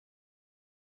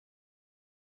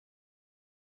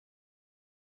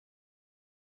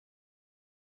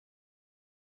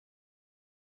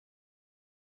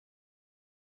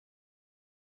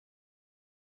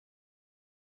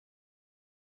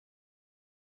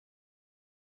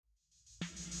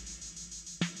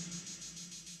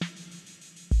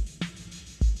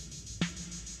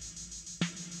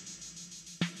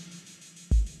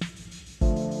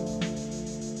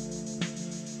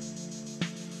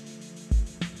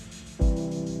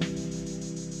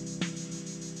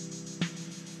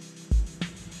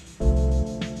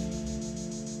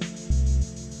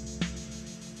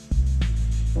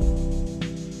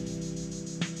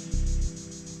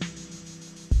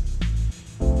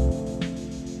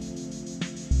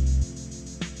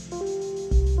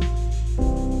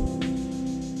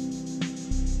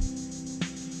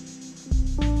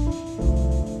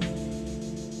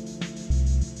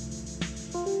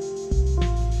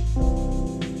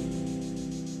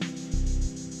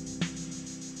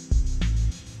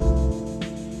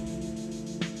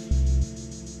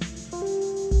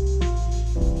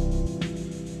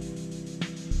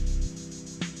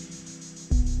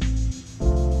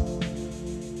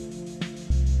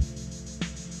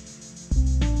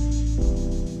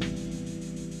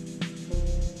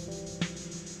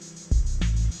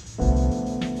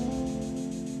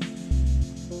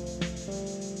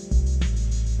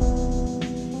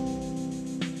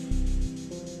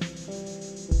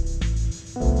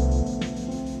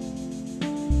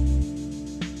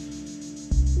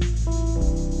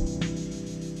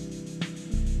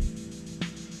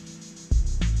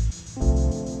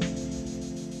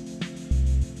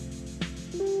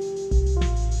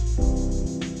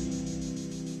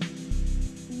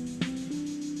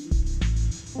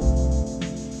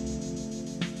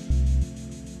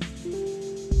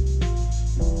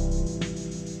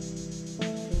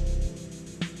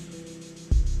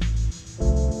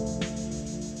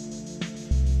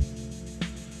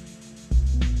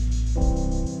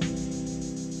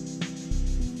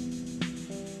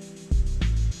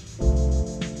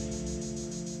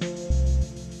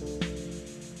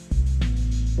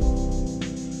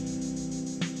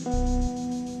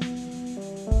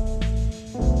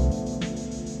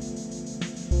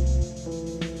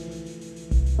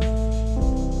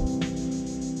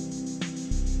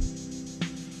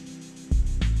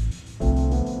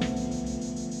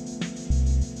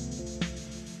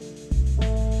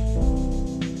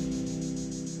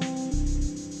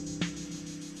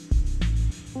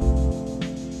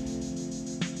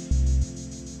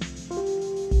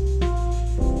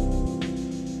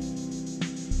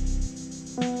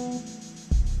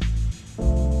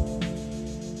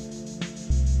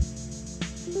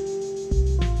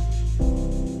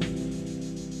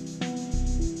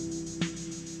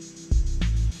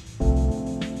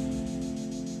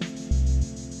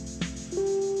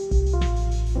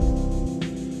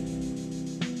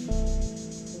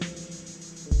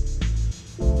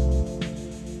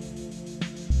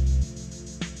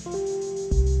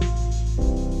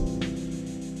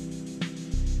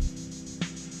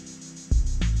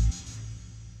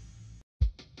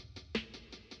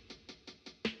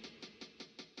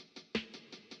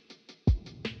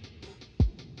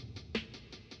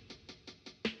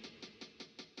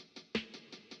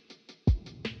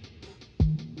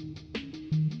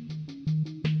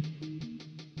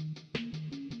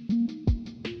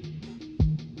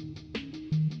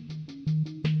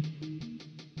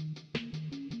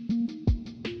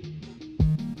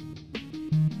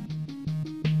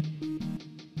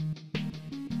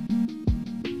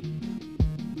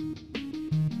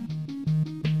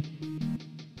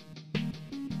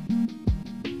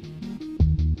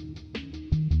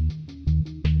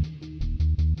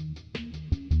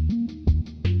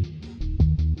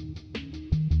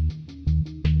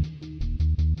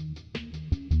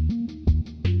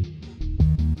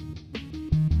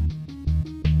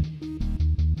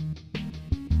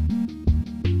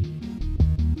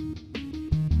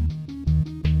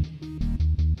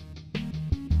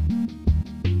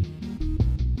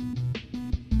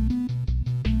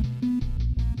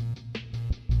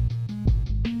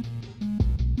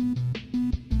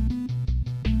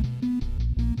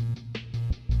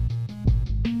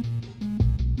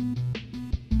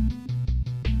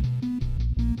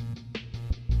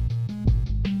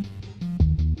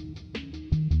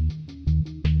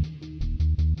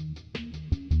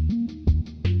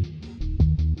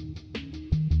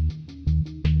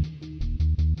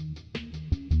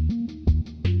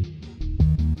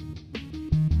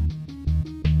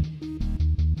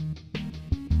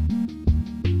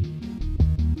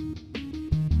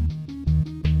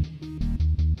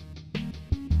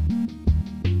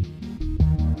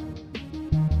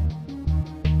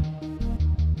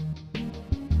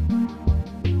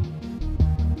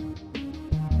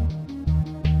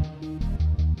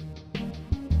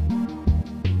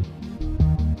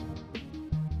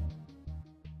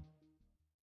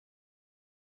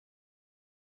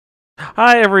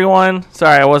Hi everyone.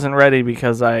 Sorry, I wasn't ready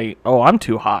because I'm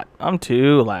too hot. I'm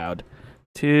too loud.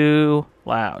 Too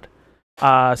loud.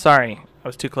 Sorry. I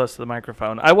was too close to the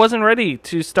microphone. I wasn't ready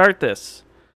to start this.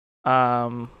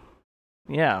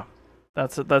 Yeah.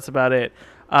 That's about it.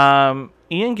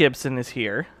 Ian Gibson is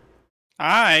here.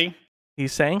 Hi.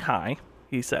 He's saying hi.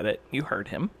 He said it. You heard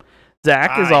him.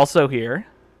 Zach is Hi. also here.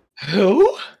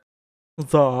 Who?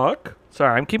 Zach.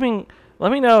 Sorry, I'm keeping...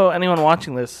 Let me know, anyone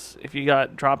watching this, if you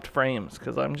got dropped frames,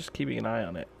 because I'm just keeping an eye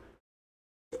on it.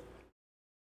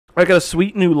 I got a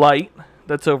sweet new light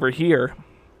that's over here.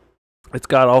 It's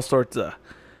got all sorts of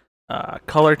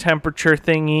color temperature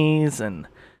thingies and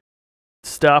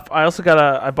stuff. I also got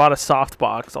I bought a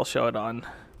softbox. I'll show it on.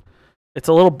 It's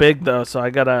a little big, though, so I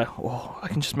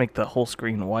can just make the whole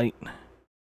screen white.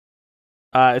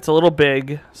 It's a little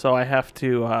big, so I have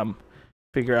to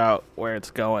figure out where it's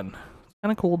going. It's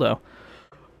kind of cool, though.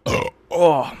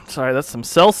 Oh, sorry, that's some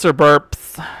seltzer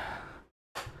burps.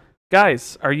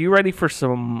 Guys, are you ready for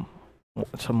some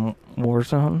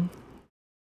Warzone?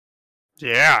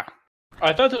 Yeah.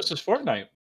 I thought this was Fortnite.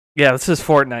 Yeah, this is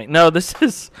Fortnite. No, this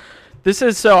is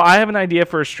so I have an idea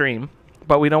for a stream,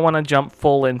 but we don't want to jump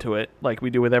full into it like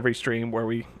we do with every stream where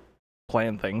we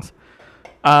plan things.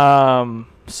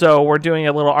 So we're doing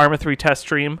a little ARMA 3 test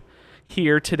stream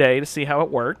here today to see how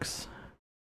it works.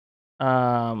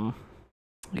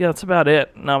 Yeah, that's about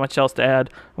it. Not much else to add.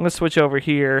 I'm going to switch over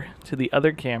here to the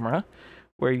other camera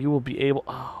where you will be able...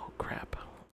 Oh, crap.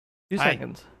 2 Hi.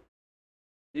 seconds.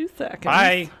 2 seconds.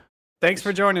 Bye. Thanks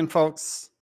for joining,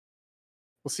 folks.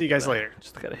 We'll see you guys later.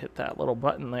 Just got to hit that little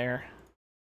button there.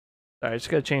 Sorry, I just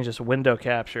got to change this window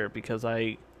capture because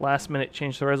I last minute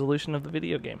changed the resolution of the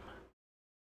video game.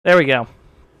 There we go.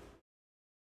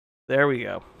 There we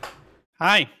go.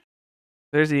 Hi.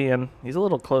 There's Ian. He's a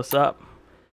little close up.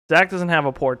 Zach doesn't have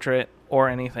a portrait or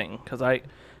anything because I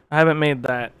haven't made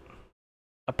that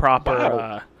a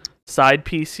proper side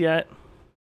piece yet.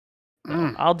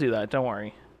 I'll do that. Don't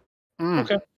worry.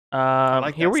 Okay.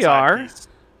 Like here that we side are. piece.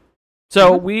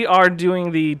 So we are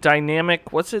doing the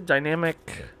dynamic. What's it?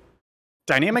 Dynamic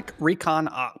Recon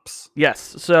Ops. Yes.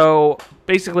 So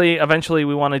basically, eventually,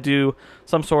 we want to do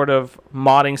some sort of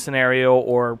modding scenario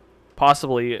or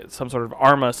possibly some sort of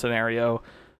ARMA scenario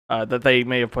that they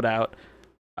may have put out.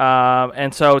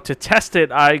 And so to test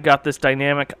it, I got this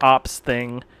dynamic ops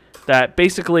thing that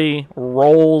basically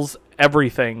rolls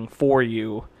everything for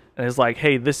you and is like,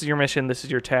 hey, this is your mission, this is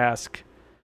your task,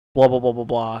 blah, blah, blah, blah,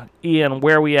 blah. Ian,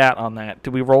 where are we at on that?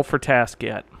 Did we roll for task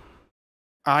yet?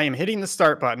 I am hitting the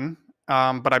start button,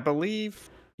 but I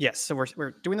believe... Yes, so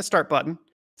we're doing the start button.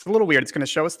 It's a little weird. It's going to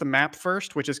show us the map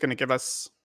first, which is going to give us...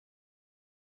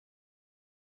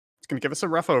 It's going to give us a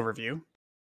rough overview.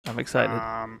 I'm excited.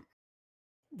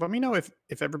 Let me know if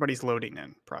everybody's loading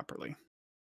in properly.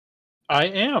 I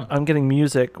am. I'm getting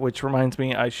music, which reminds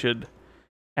me I should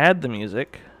add the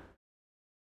music.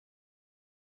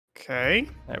 Okay.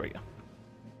 There we go.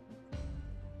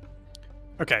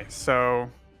 Okay,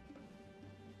 so...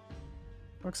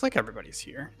 Looks like everybody's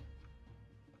here.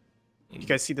 You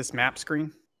guys see this map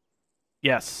screen?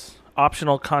 Yes.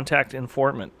 Optional contact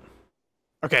informant.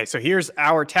 Okay, so here's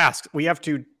our task. We have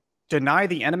to deny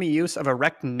the enemy use of a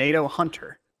wrecked NATO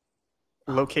hunter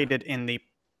located in the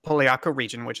Poliaco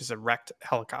region, which is a wrecked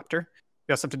helicopter.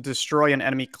 We also have to destroy an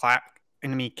enemy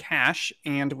cache,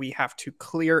 and we have to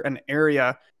clear an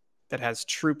area that has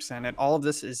troops in it. All of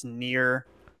this is near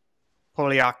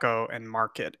Poliaco and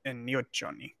Market in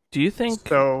Nioccioni. Do you think...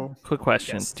 So, quick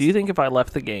question. yes. Do you think if I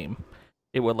left the game,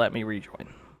 it would let me rejoin?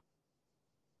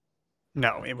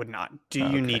 No, it would not. Do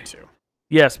you need to?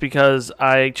 Yes, because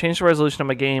I changed the resolution of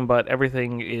my game, but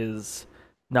everything is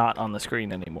not on the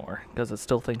screen anymore because it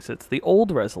still thinks it's the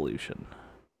old resolution.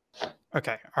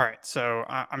 Okay, all right. So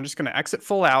I'm just going to exit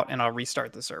full out, and I'll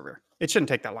restart the server. It shouldn't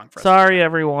take that long for us. Sorry,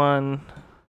 everyone.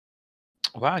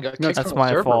 Wow, I got No, kicked that's from the my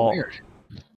server. fault. Weird.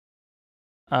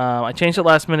 I changed it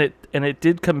last minute, and it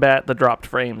did combat the dropped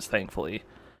frames, thankfully.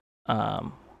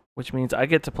 Which means I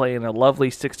get to play in a lovely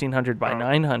 1600 by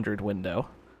 900 window.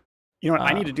 You know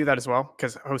what? I need to do that as well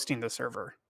because hosting the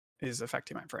server is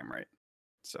affecting my frame rate.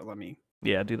 So let me...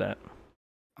 Yeah, do that.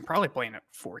 I'm probably playing at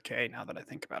 4K now that I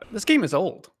think about it. This game is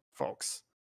old, folks,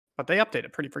 but they update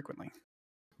it pretty frequently.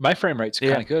 My frame rate's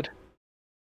kind of good.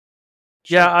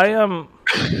 Yeah, I am.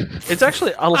 It's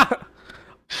actually a lot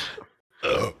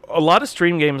of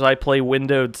stream games I play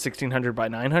windowed 1600 by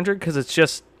 900 because it's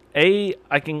just I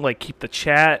can like keep the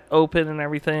chat open and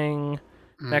everything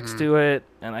next to it,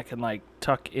 and I can like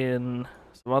tuck in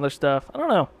some other stuff. I don't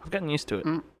know. I've gotten used to it.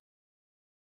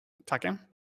 Tuck in?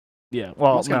 Yeah.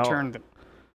 Well, I'm no. turn the...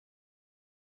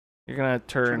 You're gonna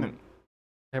turn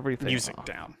Everything music off.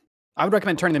 down. I would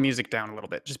recommend turning the music down a little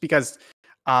bit, just because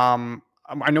I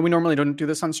know we normally don't do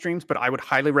this on streams, but I would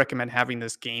highly recommend having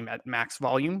this game at max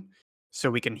volume so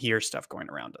we can hear stuff going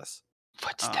around us.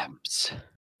 Footsteps.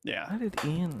 Yeah. How did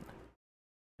Ian?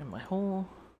 And my whole.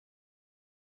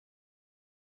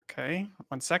 Okay.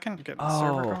 1 second. Get the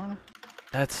server going.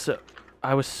 That's so.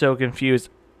 I was so confused.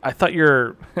 I thought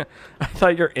your, I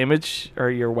thought your image or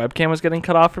your webcam was getting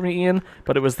cut off for me, Ian.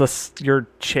 But it was your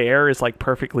chair is like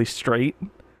perfectly straight,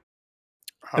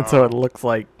 and so it looks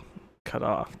like cut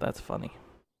off. That's funny.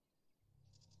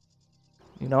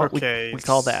 You know, okay, we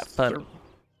call that funny.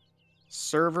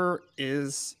 Server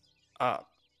is up.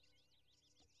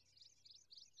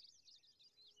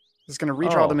 It's going to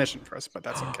redraw the mission for us, but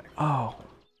that's okay. Oh.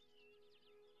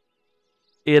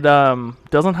 It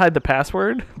doesn't hide the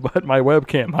password, but my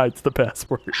webcam hides the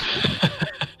password.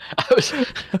 Oh,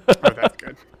 that's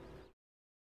good.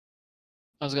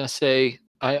 I was gonna say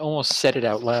I almost said it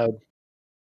out loud.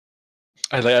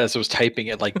 As I was typing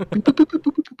it, like.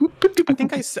 I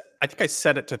think I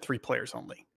set it to 3 players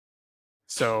only.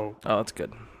 So. Oh, that's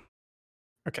good.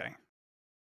 Okay.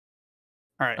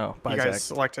 All right. Oh, bye, you guys Zach.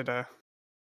 selected a.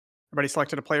 Everybody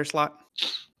selected a player slot.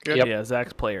 Good. Yep. Yeah,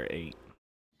 Zach's player 8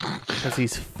 because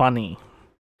he's funny.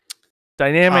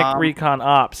 Dynamic recon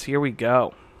ops. Here we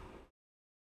go.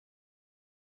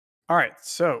 All right.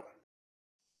 So.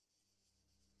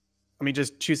 Let me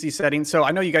just choose these settings. So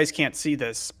I know you guys can't see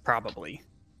this probably.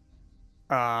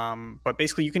 But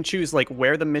basically you can choose like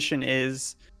where the mission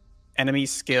is, enemy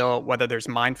skill, whether there's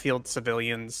minefield,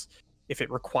 civilians, if it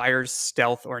requires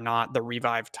stealth or not, the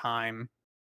revive time,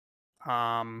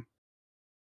 time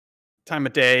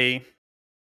of day.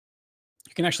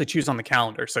 You can actually choose on the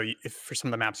calendar. So if for some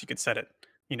of the maps you could set it,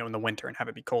 in the winter and have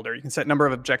it be colder. You can set number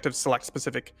of objectives, select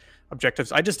specific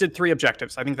objectives. I just did 3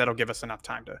 objectives. I think that'll give us enough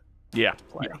time to play. Yeah.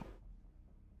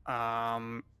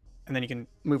 And then you can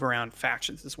move around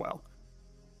factions as well.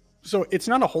 So it's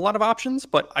not a whole lot of options,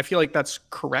 but I feel like that's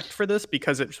correct for this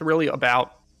because it's really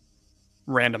about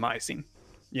randomizing.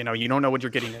 You don't know what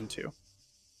you're getting into.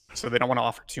 So they don't want to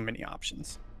offer too many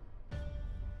options.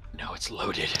 No, it's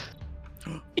loaded.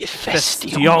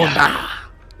 Festiona.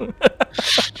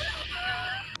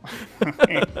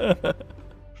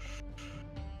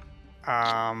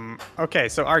 Okay,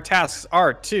 so our tasks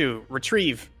are to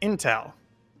retrieve intel,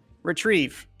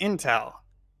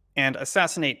 and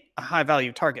assassinate a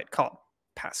high-value target called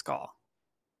Pascal.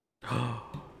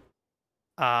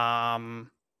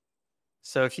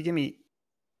 So if you give me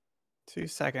 2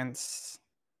 seconds,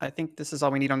 I think this is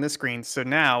all we need on this screen. So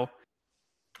now,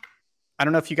 I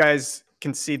don't know if you guys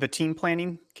can see the team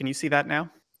planning. Can you see that now?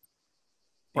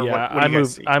 Or yeah,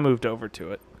 I moved over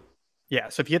to it. Yeah,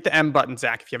 so if you hit the M button,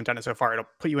 Zach, if you haven't done it so far, it'll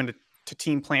put you into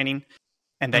team planning,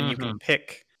 and then you can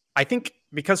pick. I think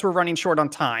because we're running short on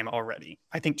time already,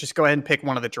 I think just go ahead and pick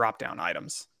one of the drop-down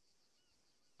items.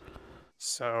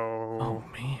 So. Oh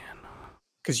man.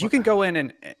 Because you can go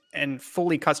in and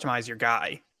fully customize your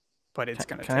guy, but it's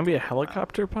gonna. Can I be a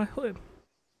helicopter pilot?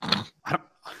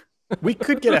 We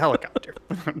could get a helicopter.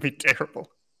 That'd be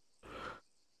terrible.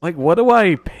 Like, what do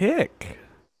I pick?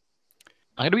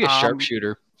 I'm gonna be a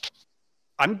sharpshooter.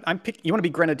 You want to be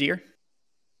grenadier?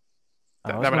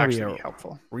 That would actually be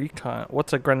helpful. Recon.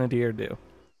 What's a grenadier do?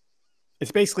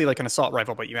 It's basically like an assault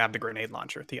rifle, but you have the grenade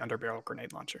launcher, the underbarrel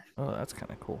grenade launcher. Oh, that's kind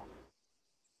of cool.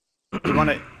 You want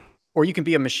to, or you can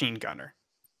be a machine gunner.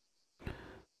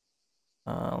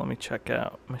 Let me check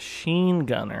out machine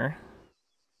gunner.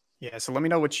 Yeah, so let me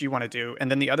know what you want to do,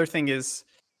 and then the other thing is,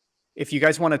 if you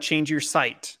guys want to change your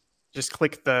sight, just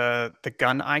click the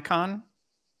gun icon,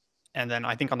 and then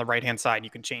I think on the right-hand side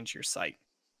you can change your sight.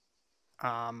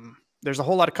 There's a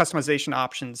whole lot of customization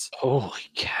options. Holy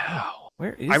cow!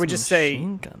 Where is I would just say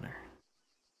machine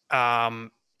gunner?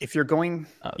 If you're going,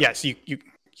 yes, you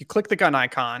click the gun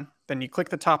icon, then you click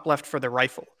the top left for the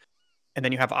rifle, and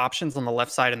then you have options on the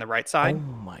left side and the right side. Oh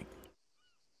my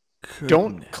goodness.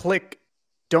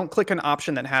 Don't click an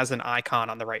option that has an icon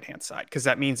on the right-hand side, because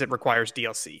that means it requires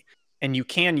DLC. And you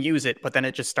can use it, but then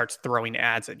it just starts throwing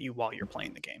ads at you while you're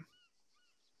playing the game.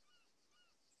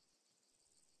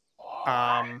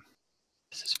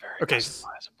 This is very okay.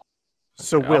 customizable.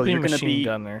 So Will, you're going to be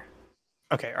gunner.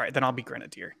 Okay, all right, then I'll be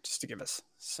grenadier just to give us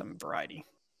some variety.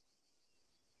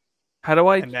 How do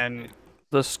I? And then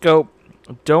the scope.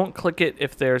 Don't click it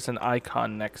if there's an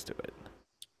icon next to it.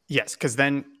 Yes, because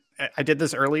then I did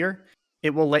this earlier.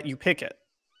 It will let you pick it,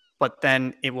 but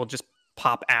then it will just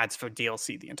pop ads for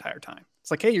DLC the entire time.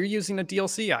 It's like, hey, you're using a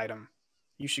DLC item.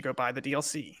 You should go buy the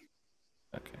DLC.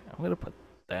 Okay, I'm going to put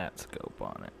that scope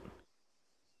on it.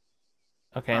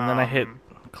 Okay, and then I hit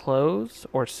close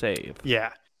or save.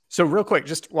 Yeah. So real quick,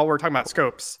 just while we're talking about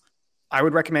scopes, I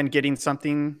would recommend getting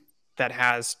something that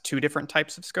has 2 different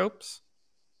types of scopes,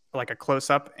 like a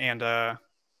close-up and a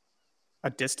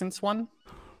distance one.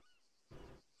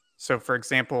 So, for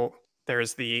example,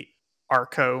 there's the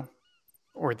Arco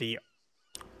or the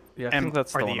Yeah, I think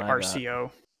that's or the the one I got.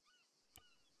 RCO.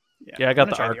 Yeah, I I'm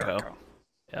got gonna the try Arco.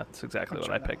 Yeah, that's exactly I'll what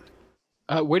try I that picked.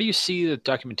 Where do you see the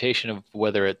documentation of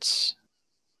whether it's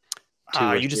 2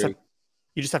 or You 3?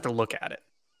 just have to look at it.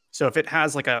 So if it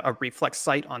has like a reflex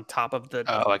sight on top of the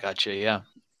Oh, I got you. Yeah.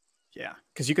 yeah,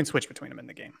 because you can switch between them in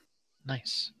the game.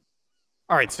 Nice.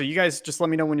 All right, so you guys just let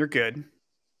me know when you're good.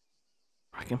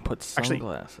 I can put Actually-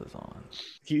 sunglasses on.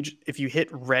 If you hit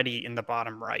ready in the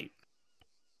bottom right,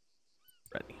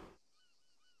 Ready.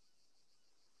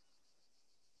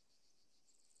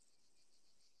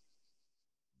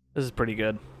 This is pretty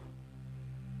good.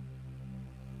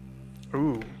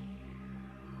 ooh,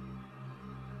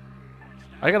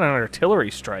 I got an artillery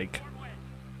strike.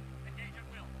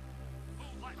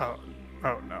 oh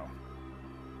no.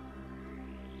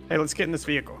 Hey, let's get in this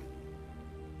vehicle.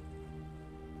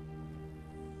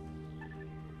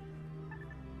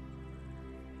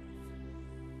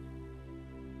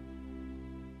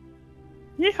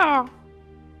 Yeehaw!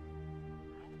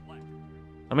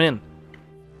 I'm in.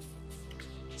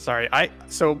 Sorry,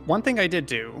 so one thing I did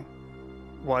do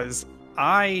was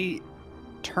I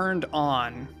turned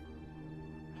on.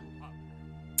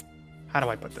 How do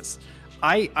I put this?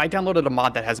 I downloaded a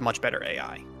mod that has much better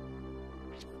AI.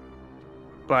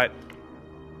 But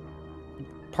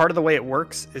part of the way it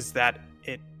works is that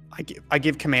I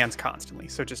give commands constantly,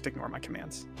 so just ignore my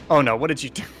commands. Oh no, what did you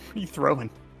do? What are you throwing?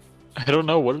 I don't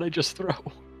know. What did I just throw?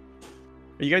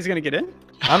 Are you guys gonna get in?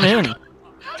 I'm in.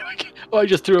 Oh, I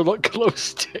just threw a glow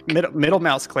stick. Middle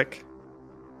mouse click.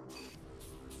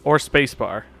 Or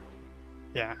spacebar.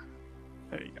 Yeah.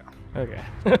 There you go. Okay.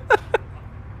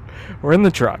 We're in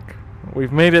the truck.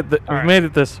 We've made it. We've right. made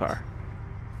it this far.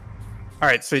 All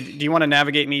right. So do you want to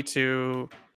navigate me to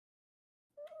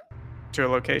a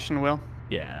location, Will?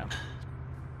 Yeah.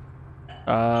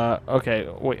 Okay.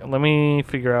 Wait. Let me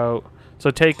figure out. So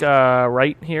take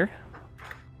right here.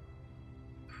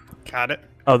 Got it.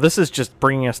 Oh, this is just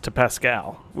bringing us to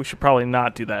Pascal. We should probably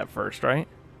not do that first, right?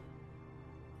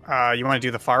 You want to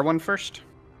do the far one first?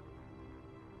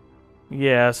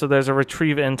 Yeah. So there's a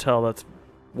retrieve intel that's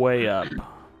way up.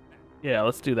 Yeah.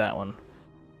 Let's do that one.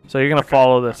 So you're gonna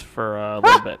follow this for a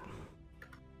little bit.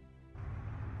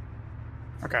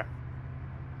 Okay.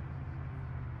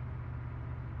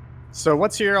 So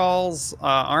what's your all's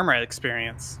ARMA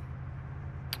experience?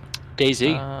 Daisy.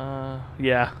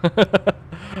 Yeah.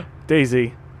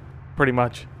 Daisy, pretty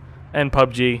much, and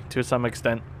PUBG to some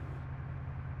extent.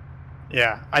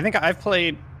 Yeah, I think I've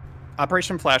played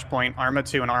Operation Flashpoint, ARMA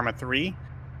 2, and ARMA 3.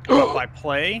 But by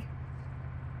play,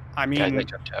 I Guys, I mean,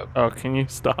 jumped out. Oh, can you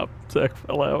stop? Zach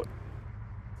fell out.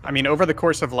 over the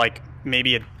course of like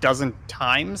maybe a dozen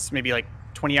times, maybe like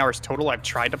 20 hours total, I've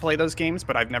tried to play those games,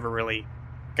 but I've never really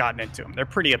gotten into them. They're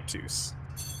pretty obtuse,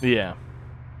 Yeah.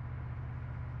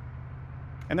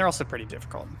 and they're also pretty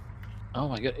difficult. Oh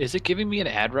my god, is it giving me an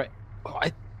ad right?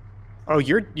 Oh,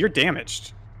 you're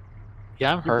damaged.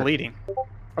 Yeah, I'm You're hurt. bleeding.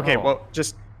 Okay, Oh. well,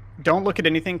 just don't look at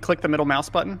anything. Click the middle mouse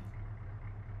button.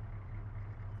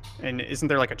 And isn't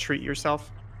there like a treat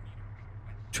yourself?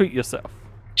 Treat yourself.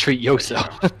 Treat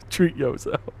yourself. Treat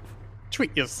yourself.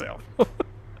 Treat yourself.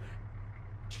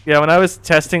 Yeah, when I was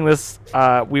testing this,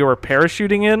 we were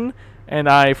parachuting in, and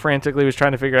I frantically was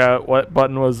trying to figure out what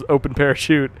button was open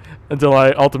parachute until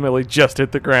I ultimately just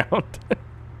hit the ground.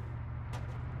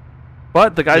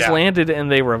 But the guys Yeah. landed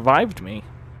and they revived me.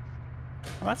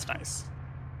 Well, that's nice.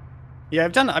 Yeah,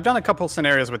 I've done a couple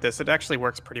scenarios with this. It actually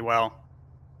works pretty well.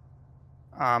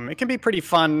 It can be pretty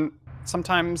fun.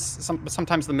 Sometimes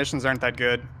the missions aren't that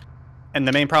good. And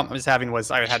the main problem I was having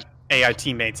was I had AI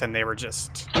teammates and they were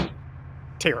just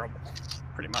terrible,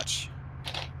 pretty much.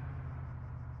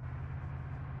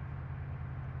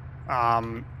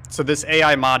 So this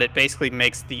AI mod, it basically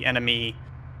makes the enemy,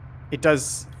 it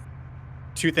does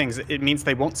two things. It means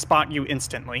they won't spot you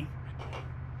instantly,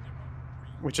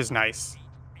 which is nice.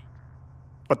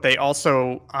 But they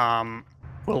also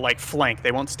will like flank.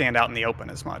 They won't stand out in the open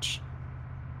as much.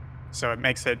 So it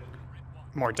makes it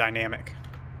more dynamic.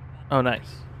 Oh, nice.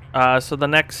 So the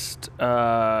next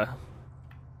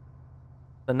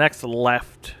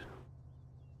left.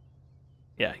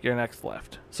 Yeah, your next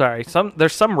left. Sorry,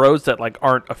 there's some roads that like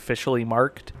aren't officially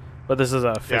marked, but this is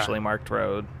an officially marked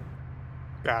road.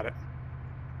 Got it.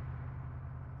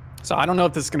 So I don't know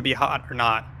if this is going to be hot or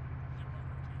not.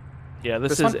 Yeah,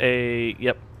 this This is one?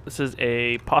 a this is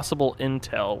a possible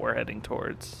intel we're heading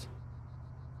towards.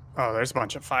 Oh, there's a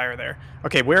bunch of fire there.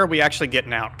 Okay, where are we actually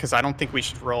getting out? Because I don't think we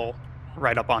should roll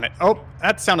right up on it. Oh,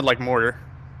 that sounded like mortar.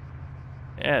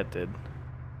 Yeah, it did.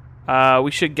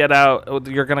 We should get out. Oh,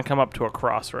 you're gonna come up to a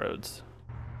crossroads.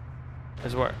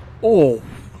 Is where? Oh,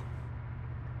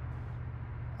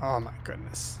 Oh my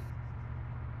goodness.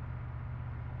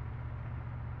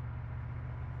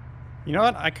 You know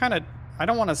what? I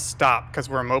don't want to stop because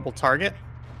we're a mobile target.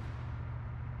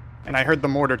 And I heard the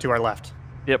mortar to our left.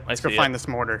 yep. Let's I go see find it. this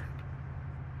mortar.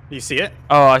 Do you see it?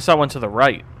 Oh, I saw one to the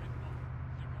right.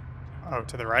 Oh,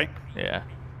 to the right? Yeah.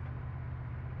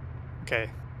 Okay.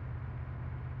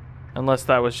 Unless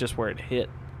that was just where it hit.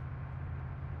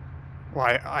 Well,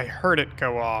 I heard it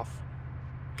go off.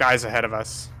 Guys ahead of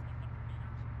us.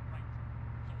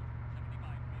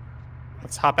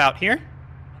 Let's hop out here.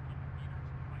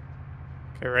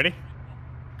 Okay, ready?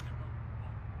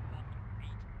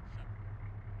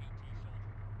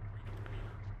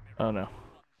 Oh no.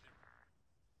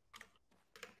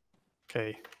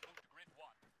 Okay.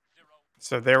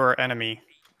 So there were enemy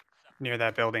near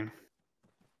that building.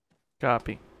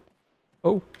 Copy.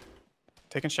 Oh.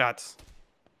 Taking shots.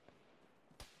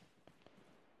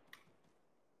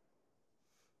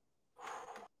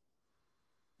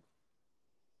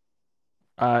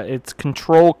 It's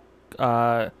control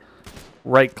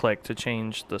right click to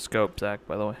change the scope, Zach,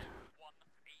 by the way.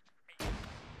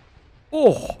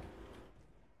 Oh.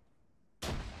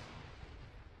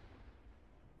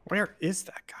 Where is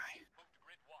that guy?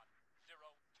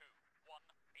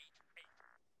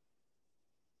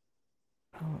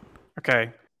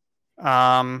 Okay.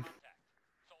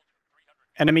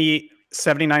 Enemy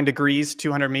 79 degrees,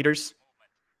 200 meters.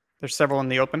 There's several in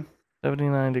the open.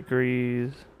 79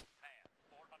 degrees.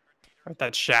 At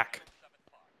that shack.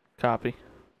 Copy.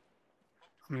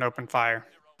 I'm gonna open fire.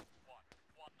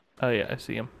 Oh yeah, I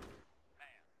see him.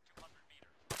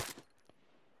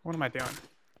 What am I doing?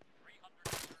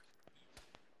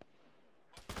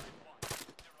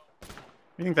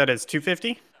 You think that is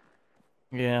 250?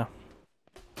 Yeah.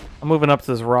 I'm moving up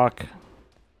to this rock.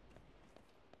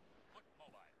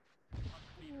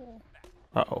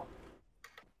 Uh-oh.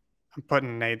 I'm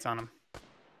putting nades on him.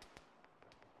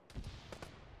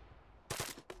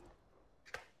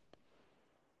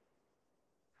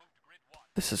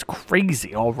 This is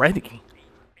crazy already.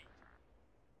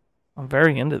 I'm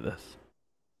very into this.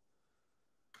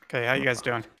 Okay, how you guys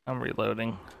doing? I'm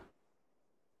reloading.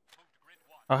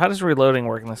 Oh, how does reloading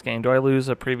work in this game? Do I lose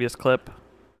a previous clip?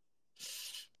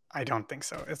 I don't think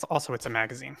so. It's a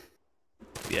magazine.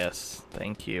 Yes,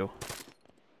 thank you.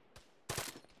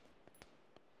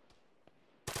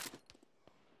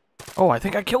 Oh, I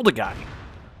think I killed a guy.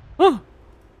 Oh,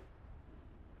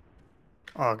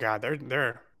 Oh god,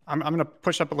 they're I'm gonna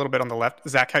push up a little bit on the left.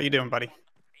 Zach, how you doing, buddy?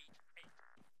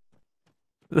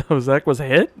 Zach was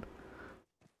hit?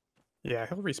 Yeah,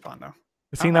 he'll respawn though.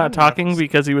 Is he I'm not talking left.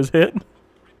 because he was hit?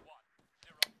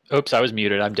 Oops, I was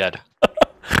muted. I'm dead.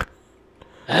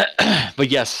 But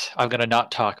yes, I'm gonna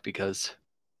not talk because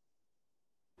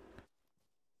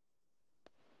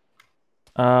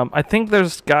I think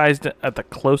there's guys at the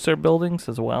closer buildings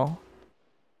as well.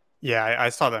 Yeah, I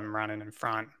saw them running in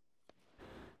front.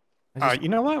 I just- You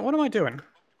know what? What am I doing?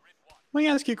 Let me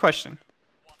ask you a question.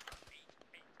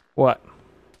 What?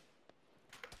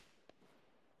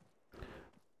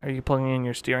 Are you plugging in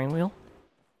your steering wheel?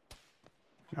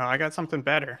 No, I got something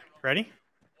better. Ready?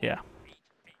 Yeah.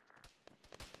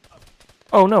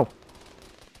 Oh, no.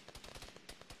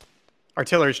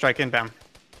 Artillery strike inbound.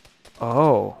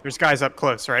 Oh. There's guys up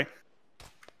close, right?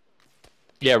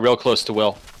 yeah, real close to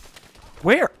Will.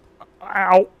 Where?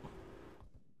 Ow.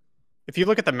 If you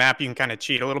look at the map, you can kind of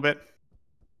cheat a little bit.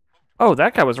 Oh,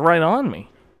 that guy was right on me.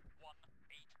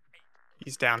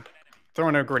 He's down.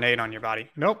 Throwing a grenade on your body.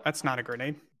 Nope, that's not a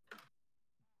grenade.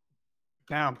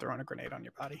 Now I'm throwing a grenade on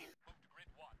your body.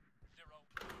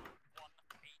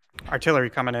 Artillery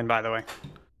coming in, by the way.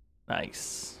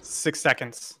 Nice. 6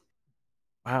 seconds.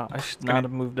 Wow, I should not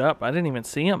have moved up. I didn't even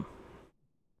see him.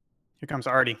 Here comes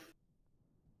Artie.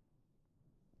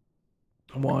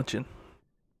 I'm watching.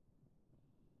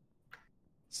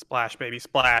 Splash, baby,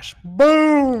 splash.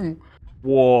 Boom!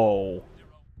 Whoa.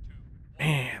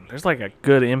 Man, there's like a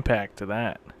good impact to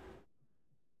that.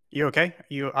 You okay? Are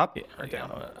you up Yeah, or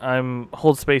down? I'm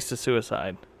hold space to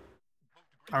suicide.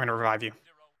 I'm gonna revive you.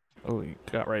 Oh, you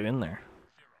got right in there.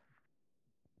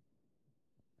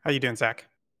 How you doing, Zach?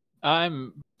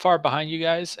 I'm far behind you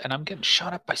guys, and I'm getting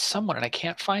shot up by someone, and I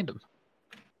can't find him.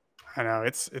 I know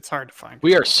it's hard to find.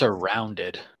 We are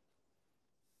surrounded.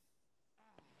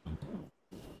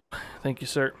 Thank you,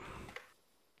 sir.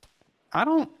 I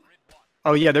don't.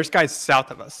 Oh yeah, there's guys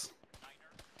south of us.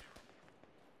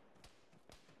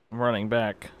 I'm running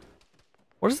back.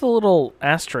 What does the little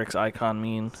asterisk icon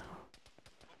mean?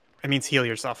 It means heal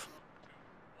yourself.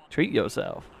 Treat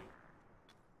yourself.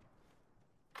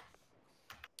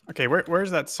 Okay,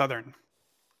 where's that southern?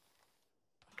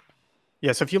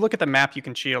 Yeah, so if you look at the map, you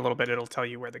can cheat a little bit. It'll tell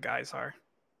you where the guys are.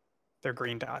 They're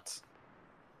green dots.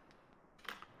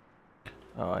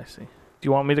 Oh, I see. Do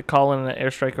you want me to call in an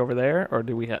airstrike over there, or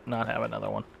do we not have another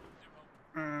one?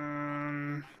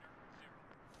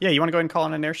 Yeah, you want to go ahead and call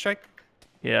in an airstrike?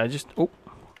 Yeah, I just... Oh.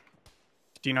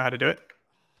 Do you know how to do it?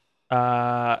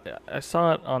 I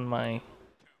saw it on my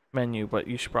menu, but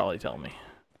you should probably tell me.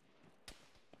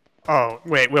 Oh,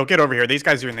 wait, we'll get over here. These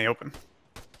guys are in the open.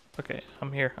 Okay,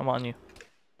 I'm here. I'm on you.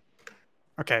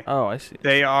 Okay. Oh, I see.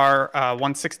 They are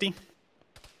 160.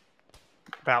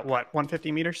 About what,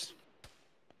 150 meters?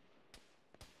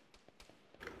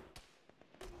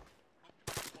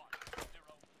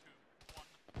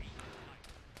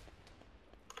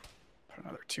 Put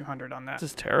another 200 on that.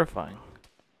 This is terrifying.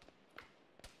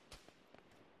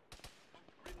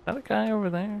 Is that a guy over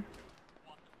there?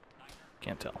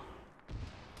 Can't tell.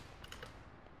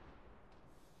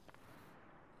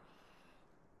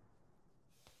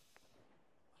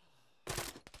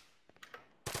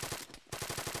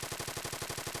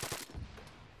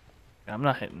 I'm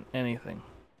not hitting anything.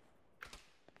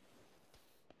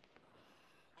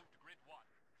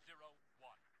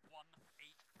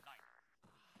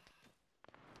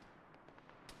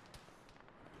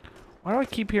 Why do I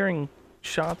keep hearing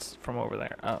shots from over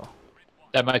there? Oh.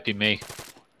 That might be me.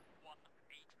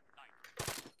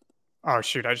 Oh,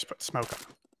 shoot, I just put smoke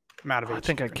on. I'm out of I HE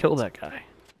think I grenades. killed that guy.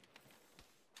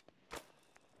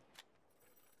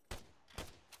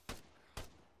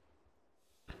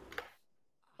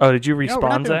 Oh, did you No, we're respawn,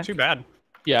 not doing Zach? too bad.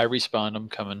 Yeah, I respawned. I'm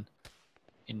coming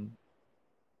in.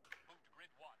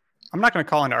 I'm not going to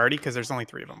call in Artie because there's only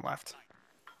 3 of them left.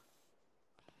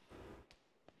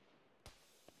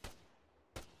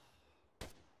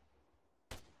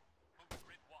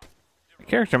 Your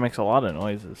character makes a lot of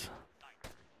noises.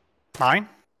 Mine?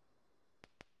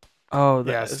 Oh,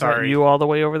 Yeah, is that sorry. you all the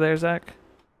way over there, Zach?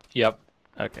 Yep.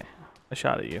 Okay, I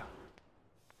shot at you.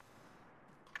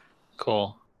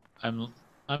 Cool. I'm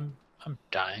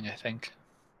dying, I think.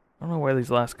 I don't know where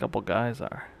these last couple guys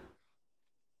are.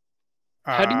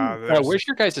 How do you? There's Where's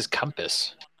your guys'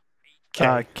 compass?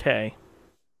 K. K.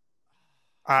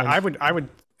 I would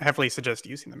heavily suggest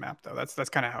using the map though. That's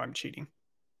kind of how I'm cheating.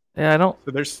 Yeah, I don't.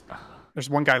 So there's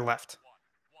one guy left.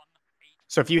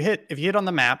 So if you hit on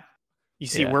the map, you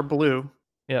see Yeah. we're blue.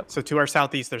 Yep. So to our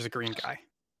southeast, there's a green guy.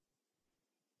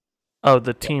 Oh,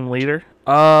 the team leader?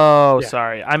 Oh, Yeah.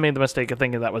 sorry. I made the mistake of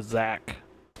thinking that was Zach.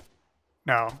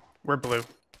 No, we're blue.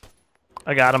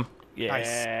 I got him. Nice.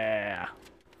 Yeah.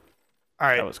 All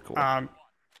right. That was cool.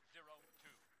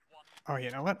 Oh, you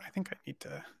know what? I think I need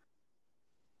to.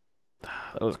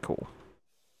 That was cool.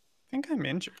 I think I'm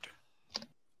injured.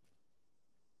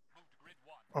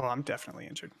 Oh, I'm definitely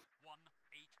injured.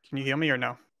 Can you heal me or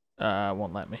no?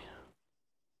 Won't let me.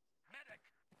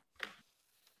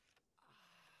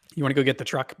 You want to go get the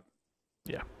truck?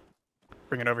 Yeah.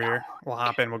 Bring it over here. We'll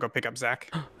hop in. We'll go pick up Zach.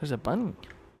 There's a bunny.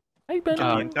 Hey, bunny.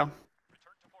 Get the intel.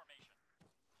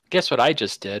 Guess what I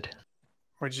just did?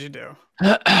 What did you do?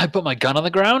 I put my gun on the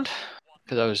ground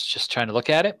because I was just trying to look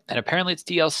at it, and apparently it's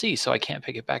DLC, so I can't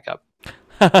pick it back up.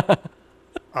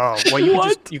 Oh, well, you can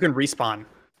What? you can respawn.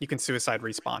 You can suicide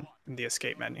respawn in the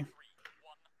escape menu.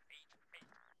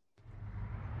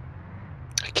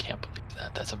 I can't believe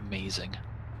that. That's amazing.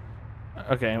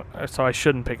 Okay, so I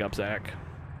shouldn't pick up Zach.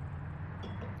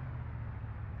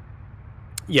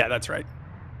 Yeah, that's right.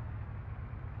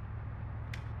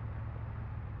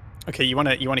 Okay, you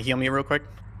wanna heal me real quick?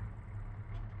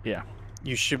 Yeah.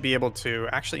 You should be able to.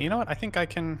 Actually, you know what? I think I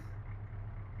can.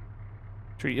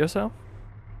 Treat yourself?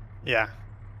 Yeah,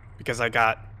 because I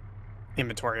got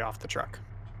inventory off the truck.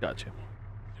 Gotcha.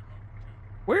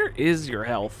 Where is your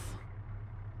health?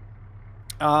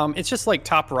 It's just like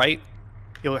top right.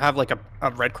 You'll have like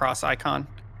a red cross icon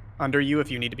under you if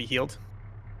you need to be healed.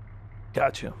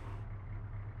 Gotcha.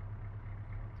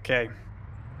 Okay.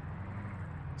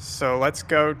 So let's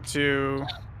go to.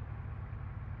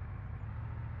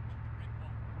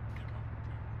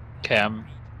 Okay, I'm.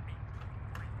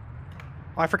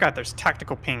 Oh, I forgot. There's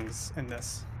tactical pings in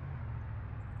this.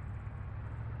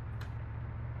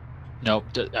 Nope,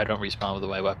 I don't respawn with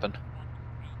my weapon.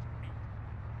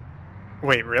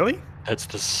 Wait, really? That's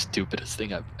the stupidest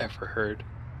thing I've ever heard.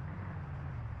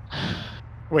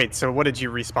 Wait, so what did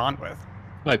you respawn with?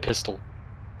 My pistol.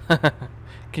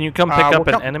 Can you come pick We'll up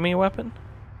an come- enemy weapon?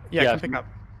 Yeah, Yeah, come if pick you- up.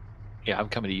 Yeah, I'm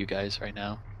coming to you guys right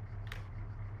now.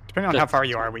 Depending on how far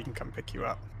you are, we can come pick you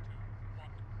up.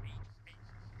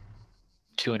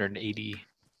 280,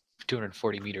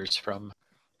 240 meters from.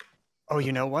 Oh,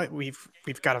 you know what? We've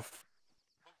got a.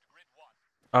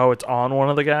 Oh, it's on one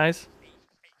of the guys?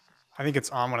 I think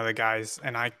it's on one of the guys,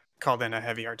 and I called in a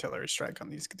heavy artillery strike on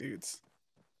these dudes.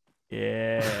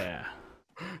 Yeah.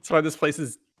 That's why this place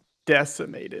is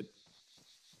decimated.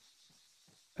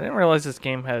 I didn't realize this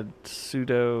game had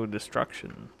pseudo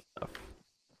destruction stuff.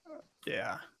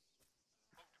 Yeah.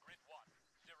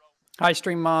 Hi,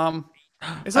 Stream Mom.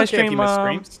 It's Hi, okay if Stream you miss Mom.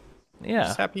 streams. Yeah.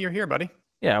 Just happy you're here, buddy.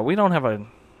 Yeah, we don't have a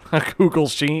Google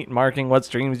sheet marking what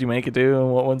streams you make it to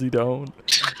and what ones you don't.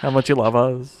 How much you love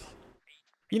us.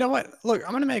 You know what? Look,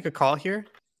 I'm going to make a call here.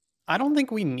 I don't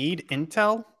think we need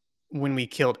intel when we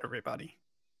killed everybody.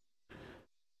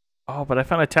 Oh, but I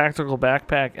found a tactical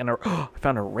backpack and I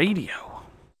found a radio.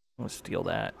 I'm gonna steal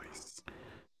that.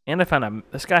 And I found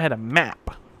this guy had a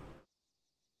map.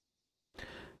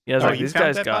 Yeah, Oh, like, you these found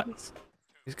guys dead got bodies?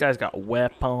 these guys got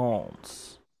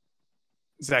weapons.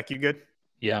 Zach, you good?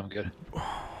 Yeah, I'm good.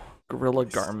 Gorilla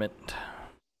garment.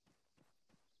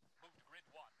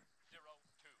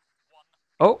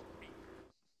 Oh,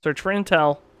 search for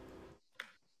intel.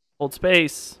 Hold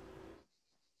space.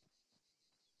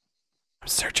 I'm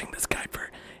searching this guy for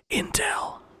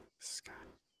intel.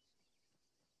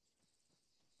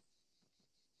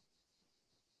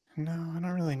 No, I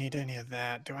don't really need any of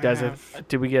that. Do I Guys, have...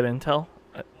 did we get intel?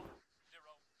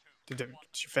 Did you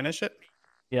finish it?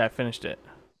 Yeah, I finished it.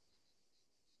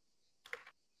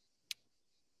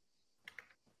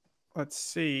 Let's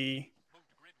see.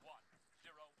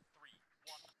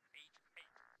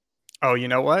 Oh, you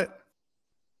know what?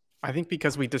 I think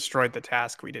because we destroyed the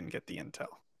task, we didn't get the intel.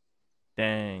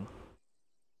 Dang.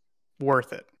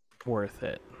 Worth it. Worth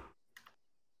it.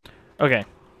 Okay.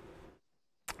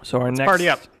 So our Let's next party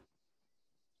up.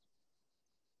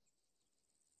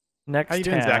 Next How you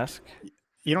doing, Zach? task.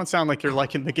 You don't sound like you're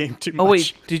liking the game too much. Oh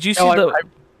wait, did you see No, the?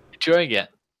 I'm enjoying it.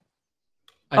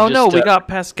 Oh no, we got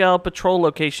Pascal patrol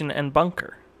location and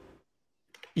bunker.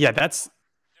 Yeah, that's...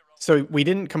 So we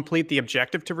didn't complete the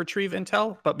objective to retrieve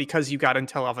intel, but because you got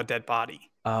intel of a dead body.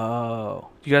 Oh,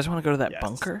 you guys want to go to that Yes.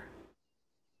 bunker?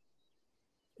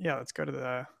 Yeah, let's go to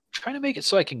the... trying to make it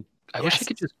so I can. I wish I Yes.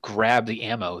 could just grab the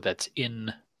ammo that's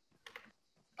in.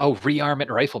 Oh, rearmament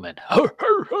rifleman.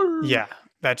 Yeah,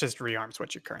 that just rearms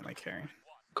what you're currently carrying.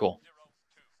 Cool.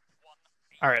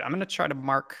 All right, I'm going to try to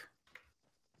mark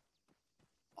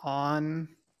on...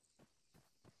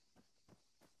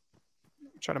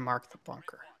 Try to mark the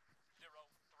bunker.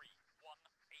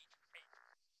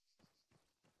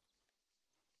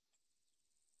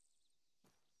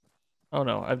 Oh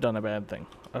no, I've done a bad thing.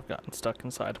 I've gotten stuck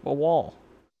inside of a wall.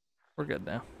 We're good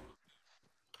now.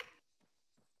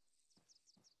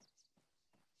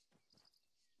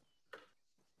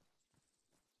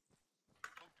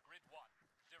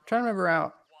 I'm trying to remember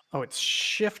out. Oh, it's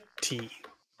Shift T.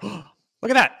 Look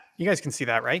at that. You guys can see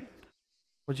that, right?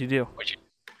 What'd you do?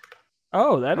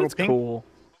 Oh, that Little is ping? cool.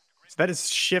 So that is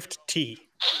Shift T.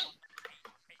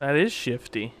 That is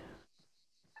shifty.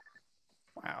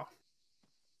 Wow.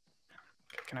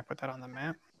 Can I put that on the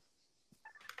map?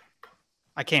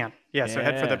 I can. Yeah, so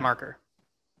head for the Yeah. marker.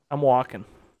 I'm walking.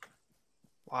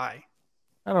 Why?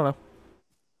 I don't know.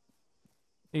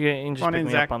 You can just Come on pick in,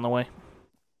 me Zach. up on the way.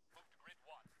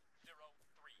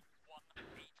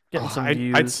 Getting some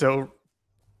views.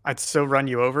 I'd so run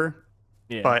you over,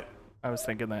 Yeah, but I was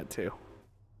thinking that too.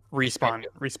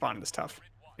 respawn is tough.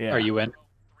 Yeah. Are you in?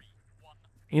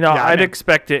 You know, Yeah, I'm I'd in.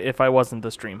 expect it if I wasn't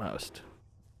the stream host.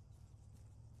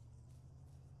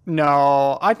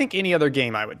 No, I think any other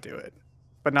game I would do it,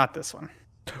 but not this one.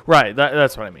 Right,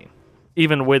 that's what I mean.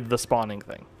 Even with the spawning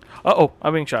thing. Uh-oh,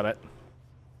 I'm being shot at.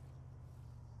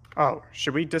 Oh,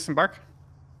 should we disembark?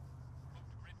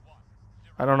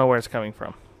 I don't know where it's coming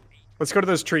from. Let's go to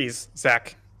those trees,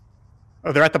 Zach.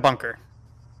 Oh, they're at the bunker.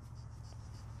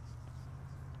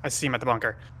 I see them at the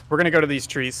bunker. We're going to go to these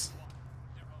trees.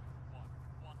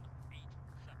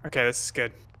 Okay, this is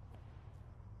good.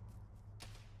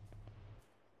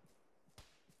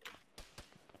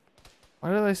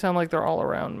 Why do they sound like they're all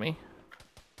around me?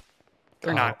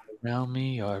 They're not. Around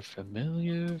me are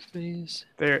familiar faces.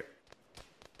 They're...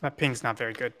 That ping's not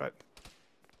very good, but...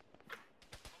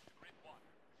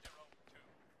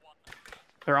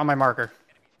 They're on my marker.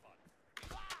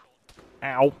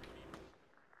 Ow.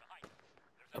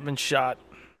 I've been shot.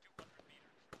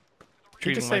 Did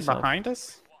you just say Treating myself. behind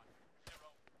us?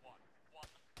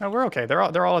 No, we're okay. They're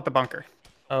all at the bunker.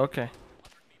 Oh, okay.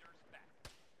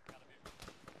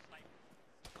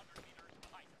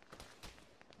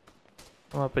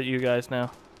 I'm up at you guys now.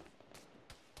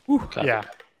 Copy. Yeah.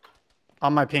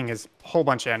 On my ping is a whole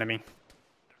bunch of enemy.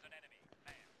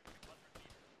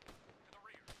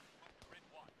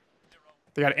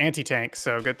 They got anti-tank,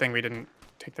 so good thing we didn't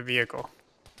take the vehicle.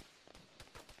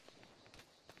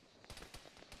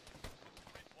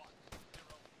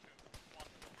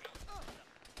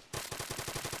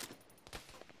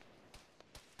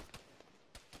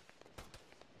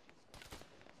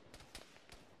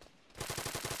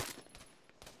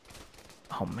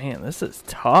 Oh man, this is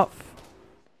tough.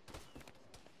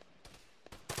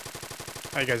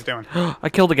 How you guys doing? I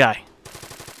killed a guy.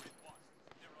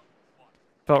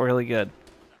 Felt really good.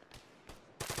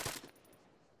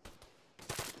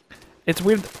 It's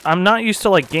weird. I'm not used to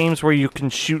like games where you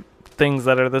can shoot things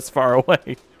that are this far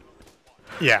away.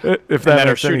 Yeah. If that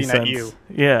are makes any shooting sense. at you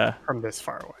Yeah. from this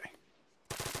far away.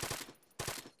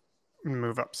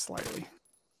 Move up slightly.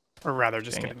 Or rather,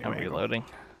 just Dang get a it, new I'm angle. reloading.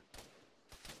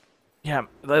 Yeah,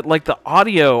 like the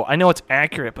audio, I know it's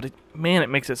accurate, but man, it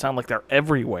makes it sound like they're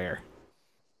everywhere.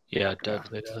 Yeah, it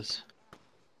definitely does.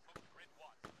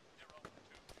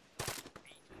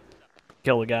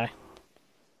 Kill the guy.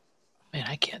 Man,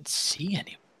 I can't see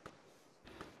any.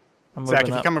 I'm Zach, moving if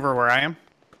you up. come over where I am.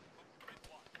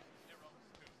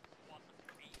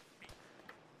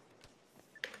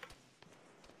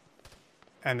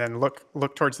 And then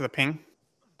look towards the ping.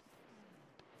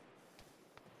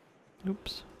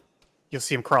 Oops. You'll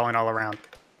see him crawling all around.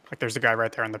 Like there's a guy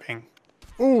right there on the ping.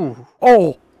 Ooh.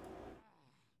 Oh!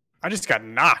 I just got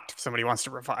knocked if somebody wants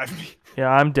to revive me. Yeah,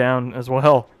 I'm down as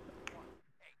well.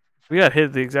 We got hit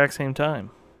at the exact same time.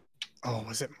 Oh,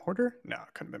 was it mortar? No,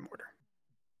 it couldn't have been mortar.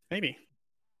 Maybe.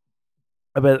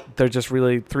 I bet they're just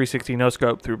really 360 no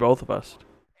scope through both of us.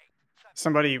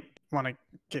 Somebody want to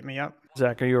get me up?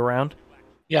 Zach, are you around?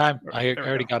 Yeah, I There we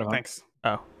already got him up. Thanks.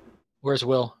 Oh. Where's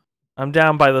Will? I'm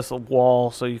down by this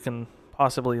wall, so you can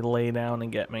possibly lay down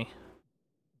and get me.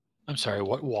 I'm sorry,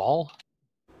 what wall?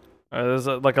 There's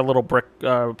like a little brick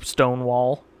stone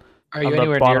wall Are on you the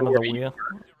anywhere near bottom of where the you...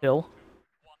 hill.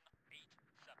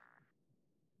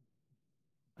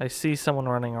 I see someone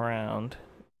running around.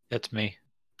 That's me.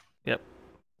 Yep.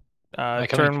 I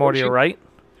coming Turn more to towards your you? right.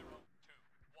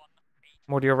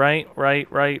 More to your right.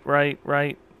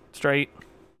 Right. Straight.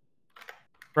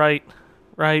 Right.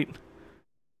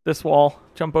 This wall.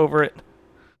 Jump over it.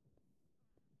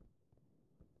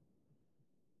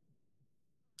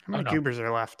 How many no. goobers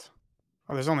are left?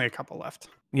 Oh, there's only a couple left.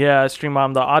 Yeah, Stream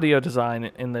Mom, the audio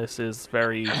design in this is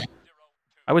very,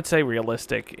 I would say,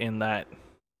 realistic in that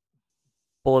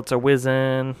bullets are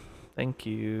whizzing. Thank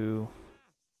you.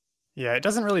 Yeah, it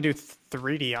doesn't really do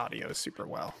 3D audio super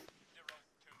well.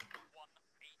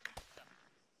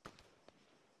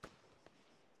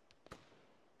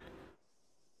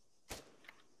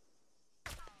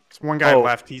 There's one guy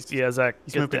left. He's Zach,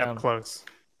 he's get moving down. up close.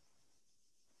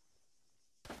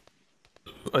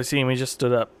 I see him. He just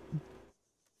stood up.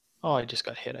 Oh, I just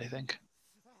got hit, I think.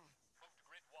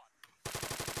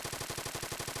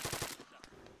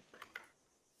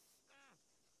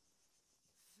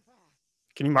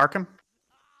 Can you mark him?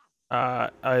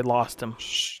 I lost him.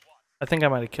 Shh. I think I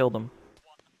might have killed him.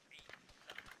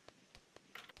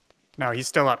 No, he's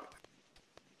still up.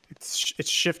 It's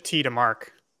Shift T to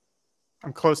mark.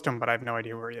 I'm close to him, but I have no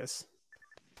idea where he is.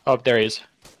 Oh, there he is.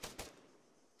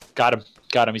 Got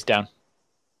him. He's down.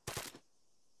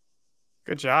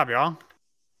 Good job, y'all.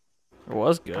 It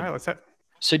was good. All right, let's hit.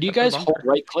 So do you Up the guys bunker. hold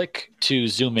right click to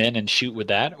zoom in and shoot with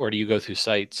that, or do you go through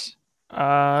sights?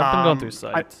 I've been going through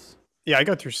sites. Yeah, I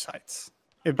go through sites.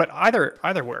 But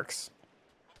either works.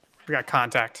 We got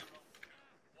contact.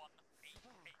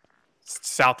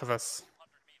 South of us.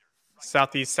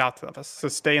 Southeast, south of us. So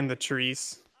stay in the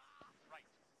trees.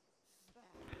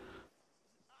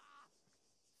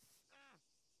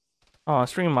 Oh,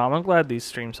 Stream Mom, I'm glad these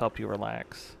streams help you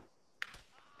relax.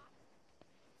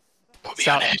 Put me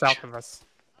on edge. South of us.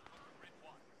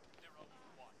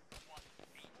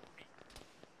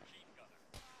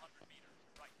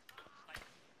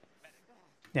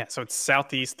 Yeah, so it's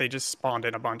southeast. They just spawned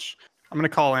in a bunch. I'm going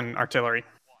to call in artillery.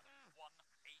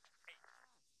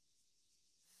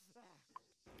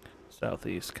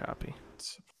 Southeast, copy.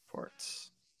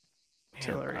 Supports. Man,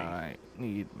 Artillery. I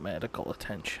need medical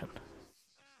attention.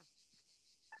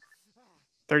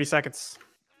 30 seconds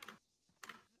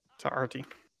to Artie.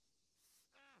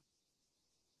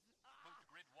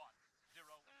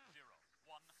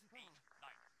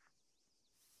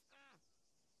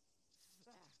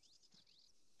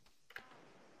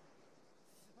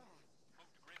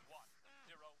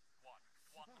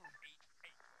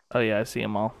 Oh yeah, I see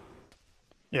them all.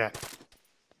 Yeah.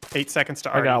 8 seconds to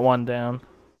I Artie. got one down.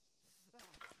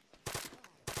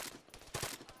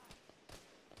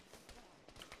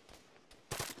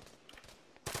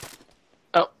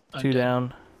 Oh, I'm Two dead.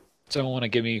 down. Someone want to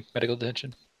give me medical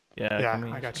attention? Yeah, can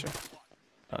we- I got you.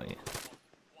 Oh yeah.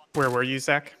 Where were you,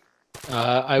 Zach?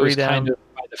 I Three was kind down.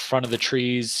 of by the front of the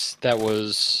trees. That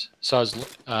was so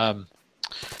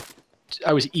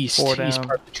I was east 4 east down.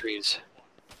 part of the trees,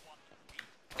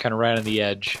 kind of right on the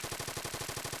edge.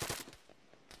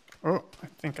 Oh, I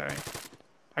think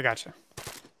I got you.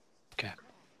 Okay.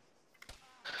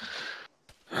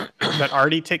 Did that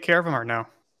already take care of him or no?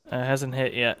 It hasn't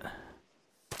hit yet.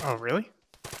 Oh, really?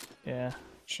 Yeah.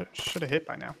 Should have hit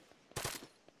by now.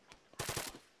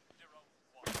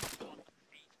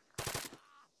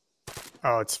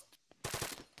 Oh, it's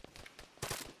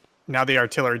now the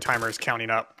artillery timer is counting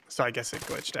up, so I guess it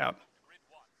glitched out.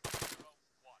 I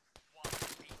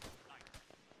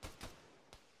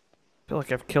feel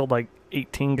like I've killed like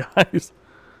 18 guys.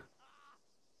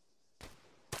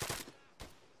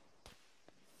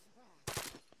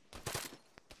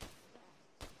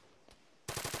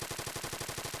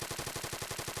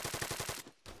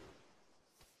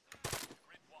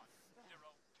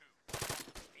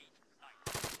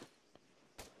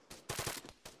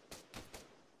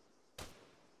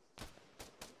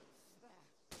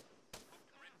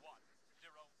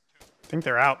 I think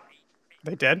they're out. Are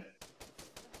they dead?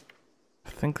 I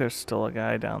think there's still a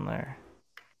guy down there.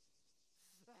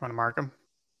 Want to mark him?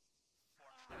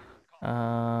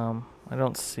 I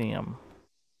don't see him.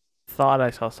 Thought I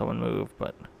saw someone move,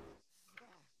 but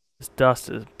this dust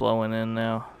is blowing in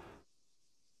now.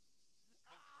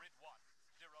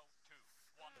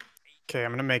 Okay,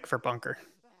 I'm gonna make for bunker.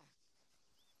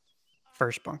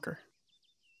 First bunker.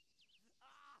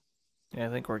 Yeah, I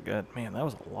think we're good. Man, that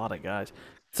was a lot of guys.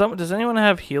 Does anyone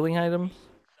have healing items?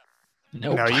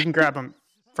 Nope. No, you can grab them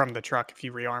from the truck if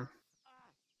you rearm.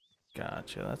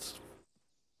 Gotcha. That's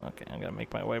okay. I gotta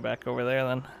make my way back over there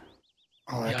then.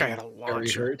 Oh, that Yeah, guy had a very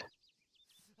launcher. hurt.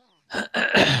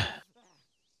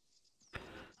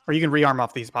 Or you can rearm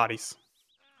off these bodies,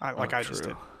 like Oh, I just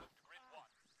true. did.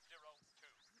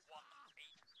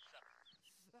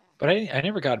 But I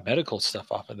never got medical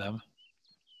stuff off of them.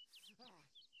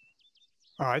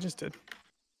 Oh, I just did.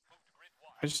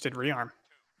 I just did rearm.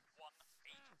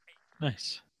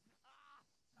 Nice.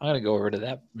 I'm gonna go over to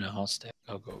that. No, I'll stay.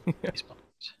 I'll go. These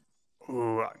bunkers.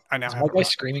 Ooh, I now Is have my a guy rocket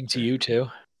screaming to launcher. you too?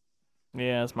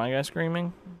 Yeah, is my guy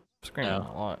screaming? Screaming No.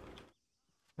 a lot.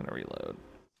 I'm gonna reload.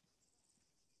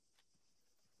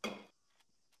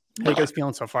 How you guys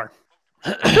feeling so far?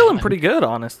 I'm feeling pretty good,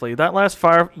 honestly. That last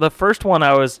fire, the first one,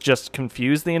 I was just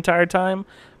confused the entire time,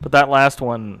 but that last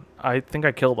one, I think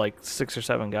I killed like 6 or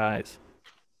 7 guys.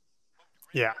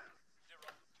 Yeah.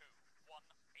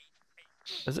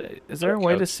 Is there a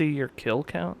way to see your kill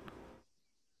count?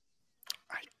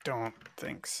 I don't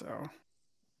think so.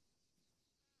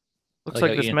 Looks Like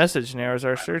like how this Ian- message narrows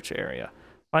our search area.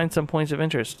 Find some points of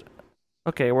interest.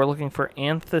 Okay, we're looking for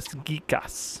Anthus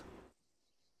geekas.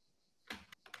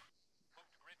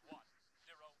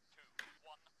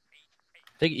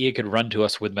 I think Ian could run to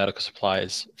us with medical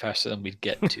supplies faster than we'd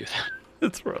get to them.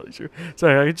 That's probably true.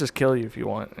 Sorry, I could just kill you if you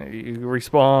want. You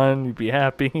respawn, you'd be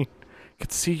happy. You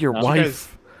could see your No.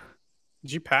 wife.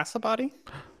 Did you pass a body?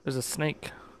 There's a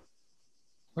snake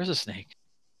Where's the snake?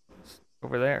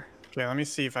 over there. Okay, let me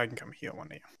see if I can come heal one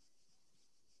of you.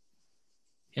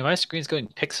 Yeah, my screen's going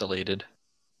pixelated.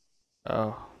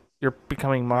 Oh, you're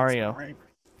becoming That's Mario. not right.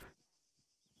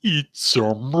 Eat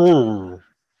some more.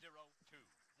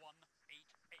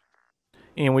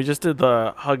 And we just did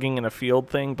the hugging in a field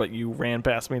thing, but you ran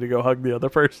past me to go hug the other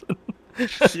person.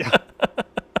 Yeah.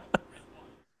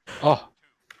 Oh,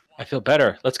 I feel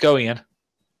better. Let's go, Ian.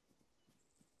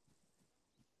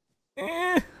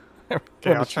 Eh. I Okay,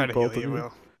 wanna I'll try shoot to heal both of you,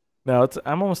 Will. No,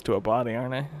 I'm almost to a body,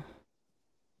 aren't I?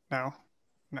 No.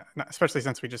 No, especially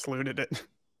since we just looted it.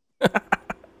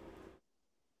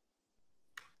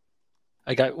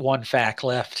 I got one fac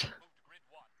left.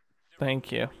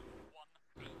 Thank you.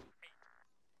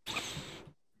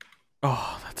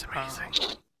 Oh, that's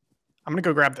amazing. I'm gonna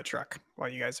go grab the truck while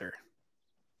you guys are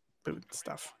looting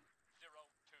stuff.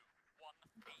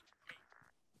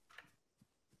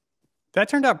 That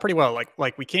turned out pretty well.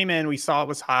 Like we came in, we saw it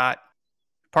was hot,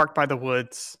 parked by the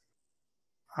woods.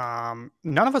 None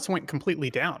of us went completely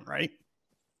down, right?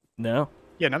 No.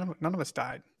 Yeah, none of us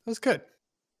died. That was good.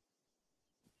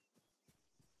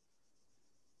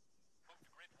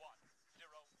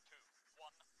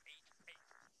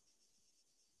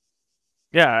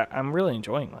 Yeah, I'm really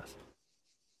enjoying this.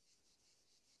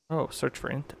 Oh, search for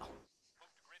intel.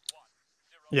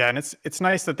 Yeah, and it's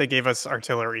nice that they gave us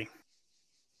artillery,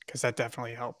 because that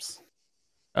definitely helps.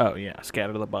 Oh, yeah,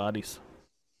 scatter the bodies.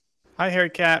 Hi, Harry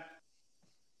Cat.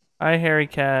 Hi, Harry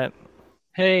Cat.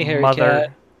 Hey, Harry Mother.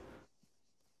 Cat.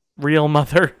 Real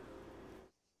mother.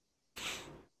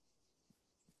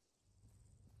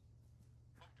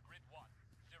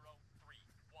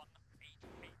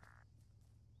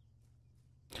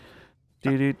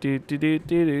 Do do do do do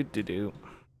do do do.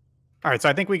 All right, so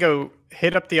I think we go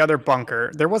hit up the other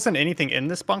bunker. There wasn't anything in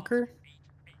this bunker,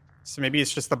 so maybe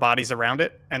it's just the bodies around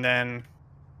it, and then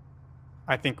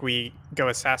I think we go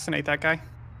assassinate that guy.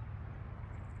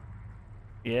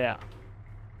 Yeah.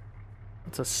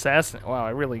 It's assassin. Wow, I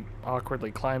really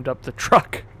awkwardly climbed up the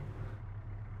truck.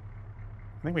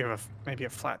 I think we have maybe a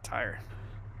flat tire.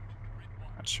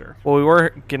 Not sure. Well, we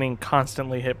were getting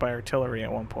constantly hit by artillery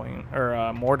at one point,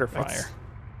 or mortar fire.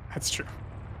 That's true.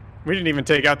 We didn't even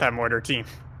take out that mortar team.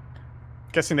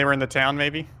 Guessing they were in the town,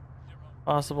 maybe?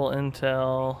 Possible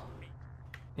intel.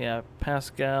 Yeah,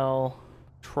 Pascal,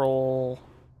 troll.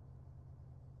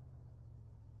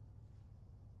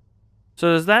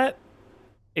 So does that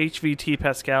HVT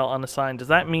Pascal unassigned, does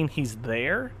that mean he's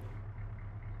there?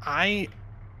 I'm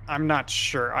not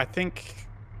sure. I think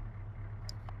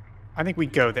we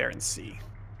go there and see.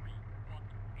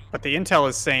 But the intel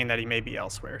is saying that he may be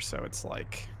elsewhere, so it's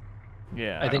like...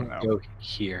 Yeah. I think don't go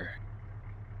here.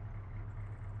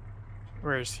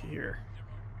 Where's here?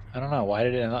 I don't know. Why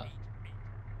did it not?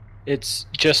 It's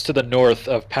just to the north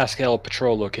of Pascal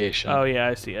patrol location. Oh yeah,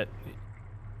 I see it.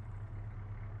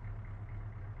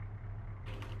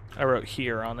 I wrote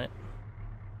here on it.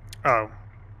 Oh.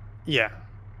 Yeah.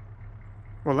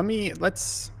 Well,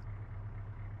 let's...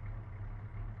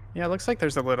 Yeah, it looks like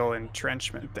there's a little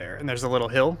entrenchment there, and there's a little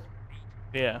hill.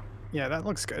 Yeah. Yeah, that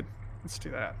looks good. Let's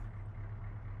do that.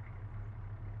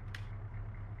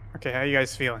 Okay, how you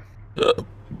guys feeling?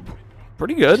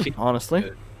 Pretty good,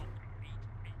 honestly.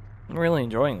 I'm really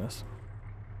enjoying this.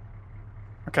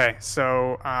 Okay,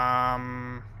 so,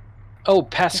 Oh,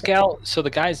 Pascal. So the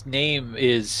guy's name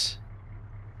is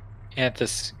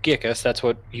Anthus Gickus. That's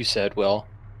what you said, Will.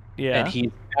 Yeah. And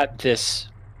he's at this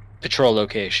patrol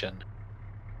location.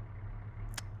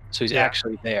 So he's Yeah.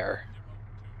 actually there.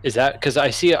 Is that because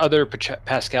I see other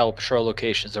Pascal patrol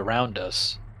locations around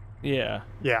us? Yeah.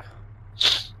 yeah.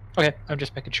 Okay, I'm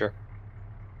just making sure.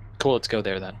 Cool, let's go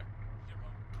there then.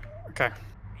 Okay.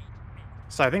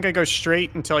 So I think I go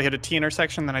straight until I hit a T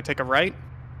intersection, then I take a right.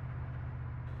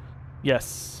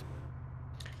 Yes.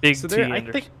 Big So T. there, I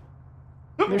think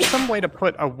there's some way to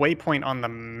put a waypoint on the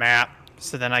map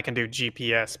so then I can do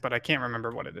GPS, but I can't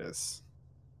remember what it is.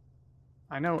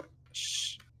 I know...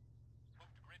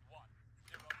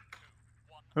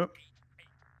 Oh.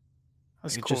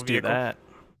 That's a You cool just do vehicle. that.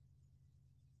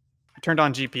 I turned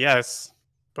on GPS,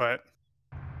 but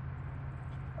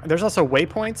there's also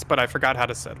waypoints, but I forgot how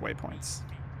to set waypoints.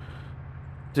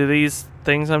 Do these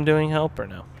things I'm doing help or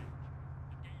no?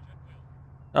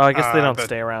 Oh, I guess they don't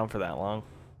stay around for that long.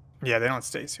 Yeah, they don't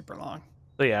stay super long.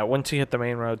 So yeah, once you hit the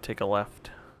main road, take a left.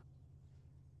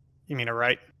 You mean a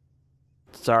right?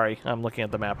 Sorry, I'm looking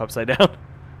at the map upside down.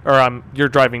 Or you're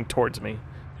driving towards me.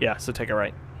 Yeah, so take a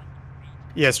right.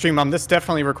 Yeah, Stream Mom, this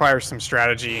definitely requires some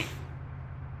strategy.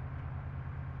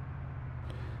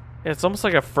 Yeah, it's almost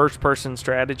like a first-person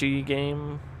strategy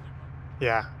game.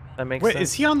 Yeah. That makes Wait, sense.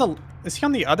 is he on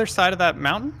the other side of that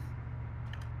mountain?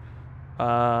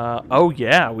 Oh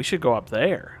yeah, we should go up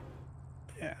there.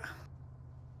 Yeah.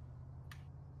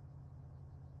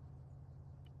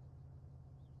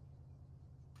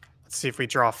 Let's see if we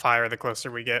draw fire the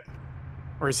closer we get.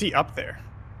 Or is he up there?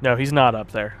 No, he's not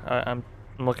up there. I'm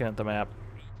looking at the map.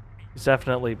 He's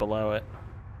definitely below it.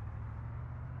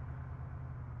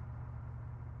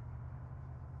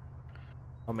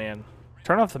 Oh man.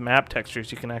 Turn off the map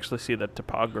textures, you can actually see the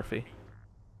topography.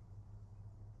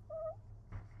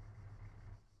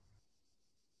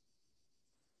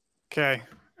 Okay,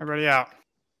 everybody out.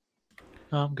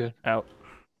 Oh, I'm good. Out.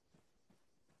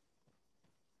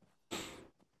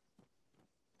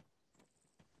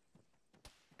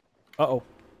 Uh-oh.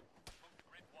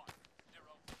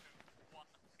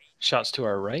 Shots to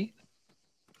our right?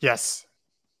 Yes.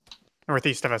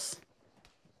 Northeast of us.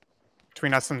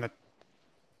 Between us and the...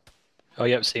 Oh,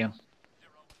 yep, see him.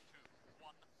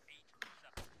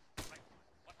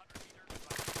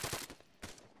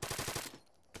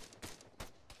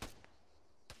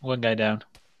 One guy down.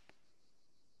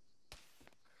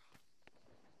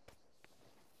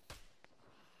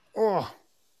 Oh,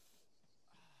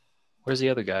 Where's the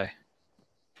other guy?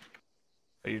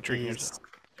 Are you treating he's yourself?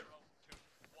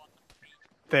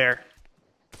 there.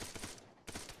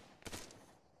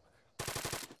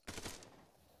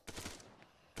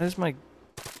 Why does my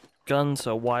gun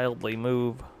so wildly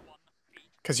move?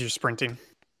 Because you're sprinting.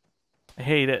 I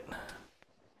hate it.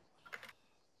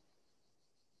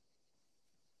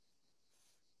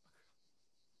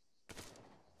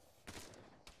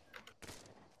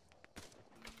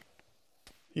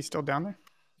 He's still down there?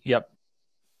 Yep,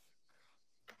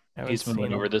 I haven't he's moving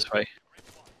seen over him. this way.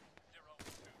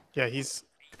 Yeah, he's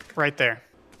right there.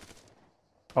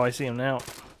 Oh, I see him now.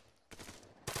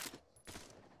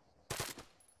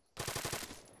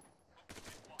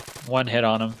 One hit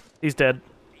on him. He's dead.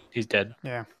 He's dead.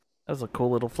 Yeah. That was a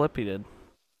cool little flip he did.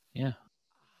 Yeah.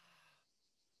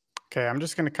 Okay, I'm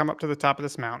just going to come up to the top of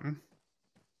this mountain.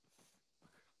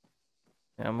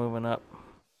 Yeah, I'm moving up.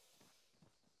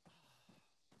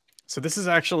 So this is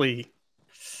actually...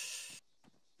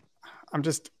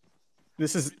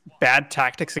 This is bad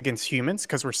tactics against humans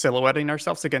because we're silhouetting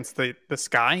ourselves against the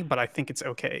sky, but I think it's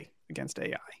okay against AI.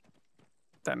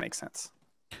 If that makes sense.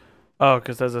 Oh,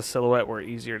 because as a silhouette, we're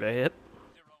easier to hit.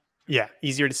 Yeah,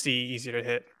 easier to see, easier to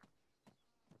hit.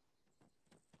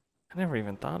 I never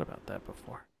even thought about that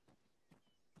before.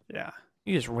 Yeah.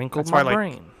 You just wrinkled That's my why,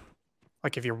 brain.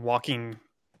 Like if you're walking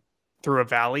through a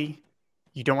valley,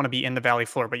 you don't want to be in the valley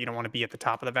floor, but you don't want to be at the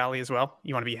top of the valley as well.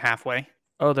 You want to be halfway.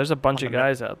 Oh, there's a bunch On of the map.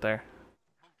 guys out there.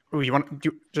 Ooh, you want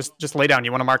to just lay down.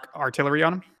 You want to mark artillery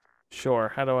on them?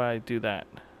 Sure. How do I do that?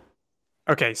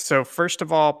 Okay, so first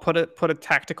of all, put a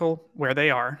tactical where they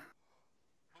are.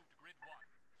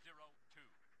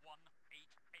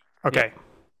 Okay. Yep.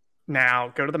 Now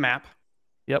go to the map.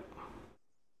 Yep.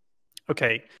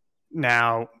 Okay.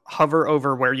 Now hover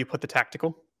over where you put the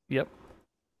tactical. Yep.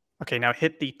 Okay, now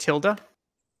hit the tilde.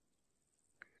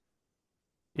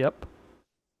 Yep.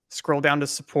 Scroll down to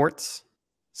supports.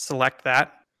 Select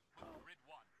that.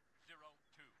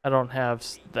 I don't have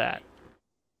that.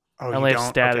 Oh, I you only have don't?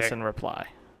 status Okay. and reply.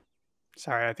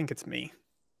 Sorry, I think it's me.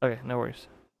 Okay, no worries.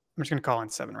 I'm just gonna call in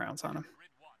 7 rounds on him.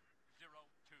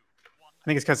 I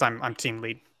think it's because I'm team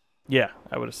lead. Yeah,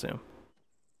 I would assume.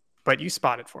 But you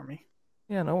spotted for me.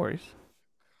 Yeah, no worries.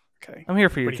 Okay. I'm here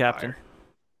for you, What do Captain. fire?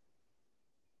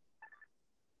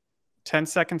 10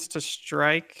 seconds to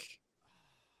strike.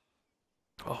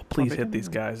 Oh, please they hit these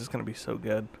didn't- guys. It's going to be so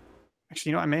good.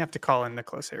 Actually, you know, I may have to call in the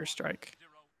close air strike.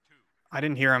 I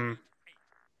didn't hear him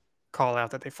call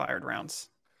out that they fired rounds.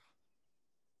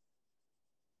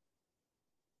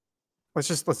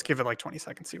 Let's give it like 20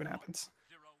 seconds, see what happens.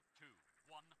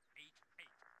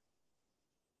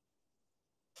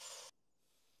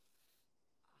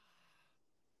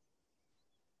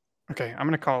 Okay, I'm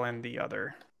gonna call in the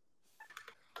other.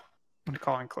 I'm gonna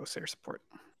call in close air support.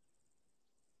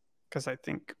 Because I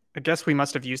guess we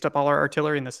must have used up all our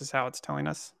artillery, and this is how it's telling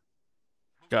us.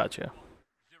 Gotcha.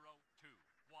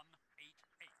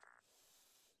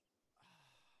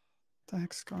 What the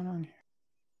heck's going on here?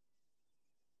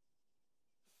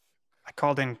 I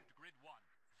called in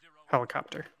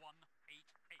helicopter.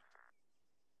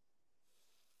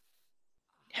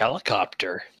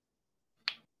 Helicopter.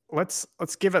 Let's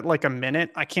give it like a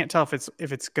minute. I can't tell if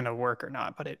it's gonna work or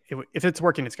not, but if it's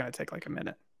working, it's gonna take like a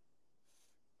minute.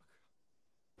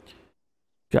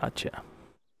 Gotcha.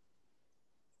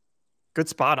 Good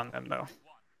spot on them though.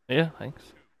 Yeah, thanks.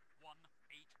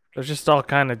 They're just all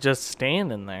kind of just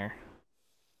standing there.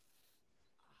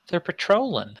 They're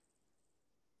patrolling.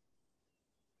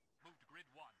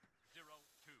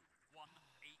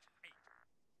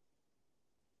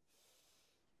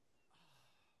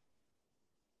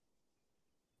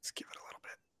 Let's give it a little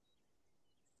bit.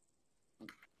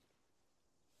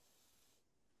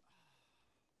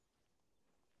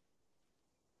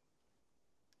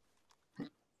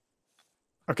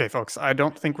 Okay, folks, I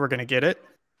don't think we're gonna get it.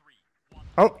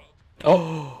 Oh,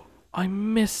 Oh, I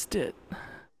missed it.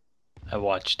 I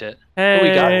watched it. Hey,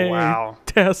 we got oh wow.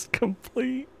 Task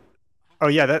complete. Oh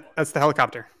yeah, that's the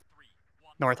helicopter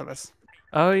north of us.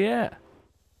 Oh, yeah.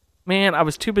 Man, I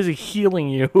was too busy healing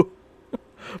you.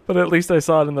 But at least I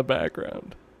saw it in the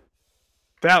background.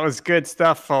 That was good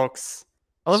stuff, folks.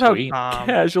 I love Sweet. how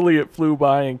casually it flew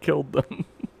by and killed them.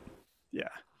 Yeah.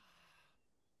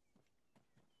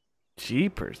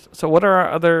 Jeepers. So what are our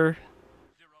other...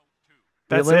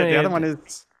 We That's it. The other eliminated one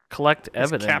is collect is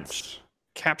evidence.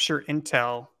 capture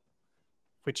intel,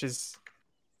 which is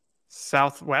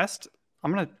southwest.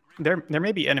 There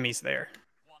may be enemies there.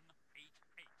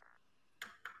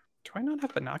 Do I not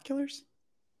have binoculars?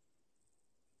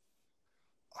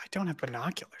 Oh, I don't have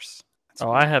binoculars. That's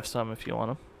Oh, I have some if you want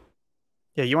them.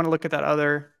 Yeah, you want to look at that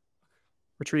other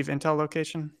retrieve intel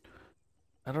location?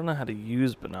 I don't know how to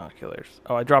use binoculars.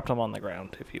 Oh, I dropped them on the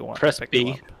ground if you want Press to pick them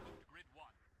B. up.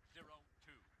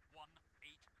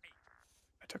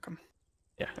 I took them.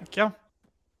 Yeah. Thank you. You're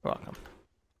welcome.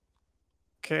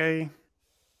 Okay.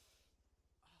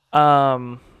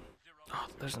 Oh,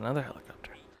 there's another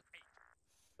helicopter.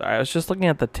 Sorry, I was just looking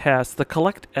at the test. The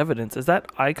collect evidence, is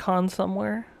that icon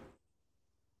somewhere?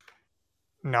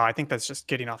 No, I think that's just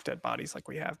getting off dead bodies like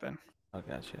we have been. Oh,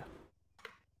 gotcha.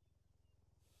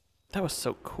 That was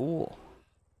so cool.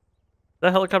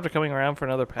 That helicopter coming around for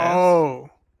another pass? Oh,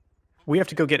 we have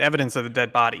to go get evidence of the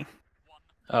dead body.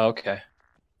 Oh, okay.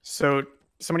 So,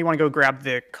 somebody want to go grab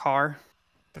the car,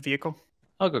 the vehicle?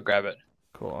 I'll go grab it.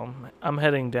 Cool. I'm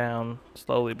heading down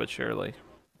slowly but surely.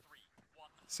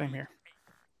 Same here.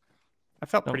 I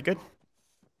felt pretty good.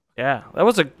 Yeah, that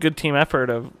was a good team effort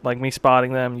of like me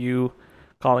spotting them, you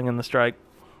calling in the strike.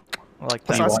 I like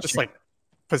that. So us just like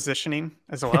positioning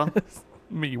as well.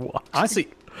 Me watching. Honestly,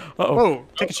 Uh-oh. whoa,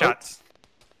 taking shots.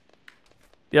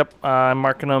 Yep, I'm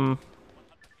marking them.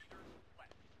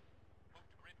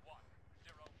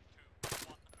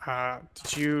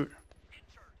 Did you?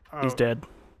 Oh, He's dead.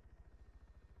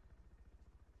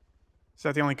 Is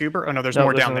that the only goober? Oh no, there's No,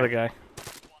 more there's down there. another guy.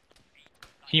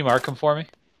 Can you mark him for me?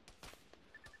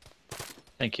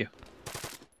 Thank you.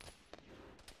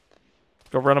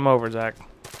 Go run him over, Zach.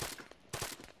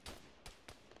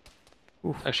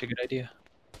 Oof. Actually, a good idea.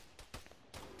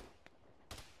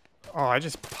 Oh, I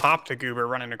just popped a goober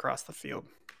running across the field.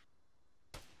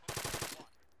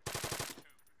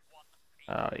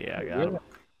 Oh yeah, I got him.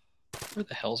 Where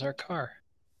the hell's our car?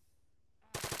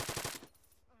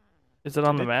 Is it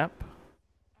on the map?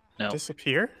 No.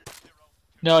 Disappear?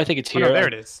 No, I think it's Oh, here. no, there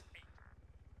it is.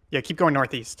 Yeah, keep going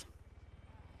northeast.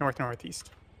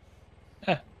 Northeast.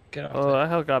 Get off Oh, there. that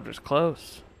helicopter's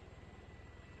close.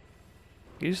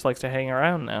 He just likes to hang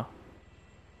around now.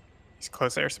 He's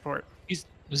close air support.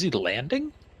 Was he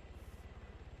landing?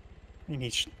 I mean,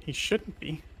 he shouldn't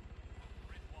be.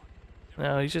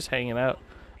 No, he's just hanging out.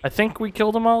 I think we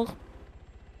killed them all.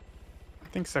 I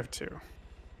think so too.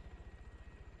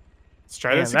 Let's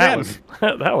try Man, this that again. was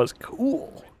that was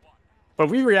cool. But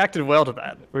we reacted well to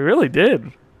that. We really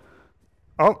did.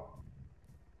 Oh,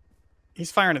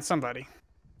 he's firing at somebody.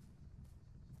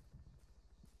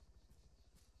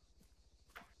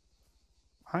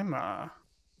 I'm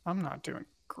not doing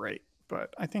great,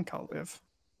 but I think I'll live.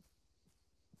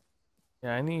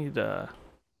 Yeah, I need more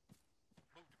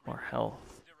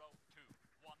health.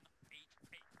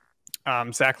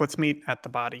 Zach, let's meet at the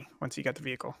body once you get the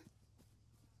vehicle.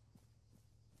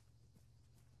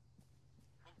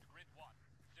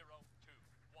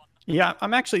 Yeah,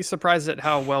 I'm actually surprised at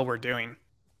how well we're doing.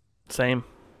 Same.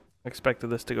 Expected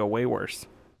this to go way worse.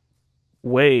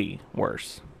 Way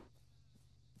worse.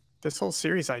 This whole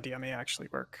series idea may actually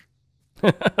work.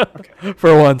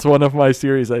 For once, one of my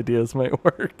series ideas might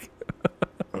work.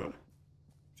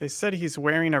 They said he's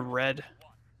wearing a red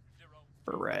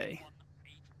beret.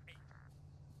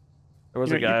 There was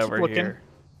You a know, you guy keep over looking. here.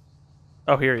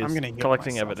 Oh, here he I'm is, gonna get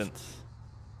collecting myself. evidence.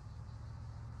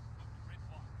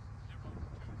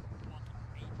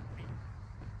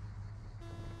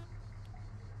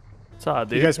 Saw, Do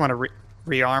dude. you guys want to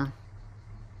rearm?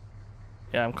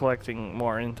 Yeah, I'm collecting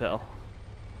more intel.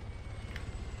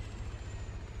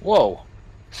 Whoa.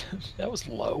 That was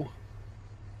low.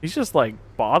 He's just like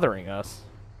bothering us.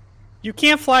 You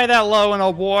can't fly that low in a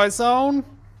war zone.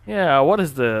 Yeah, what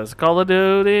is this? Call of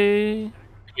Duty?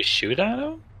 Did we shoot at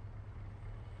him?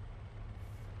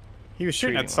 He was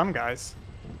shooting Treating at some guys.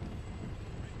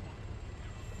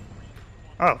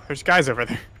 Oh, there's guys over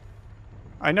there.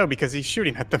 I know because he's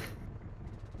shooting at them.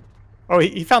 Oh,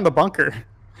 he found the bunker.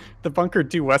 The bunker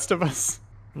due west of us.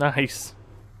 Nice.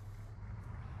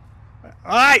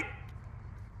 Alright!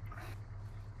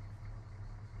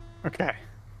 Okay.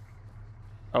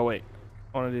 Oh, wait.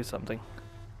 I want to do something.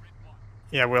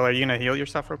 Yeah, Will, are you gonna heal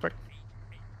yourself real quick?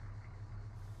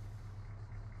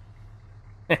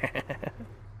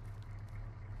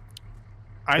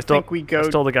 I stole- think we go I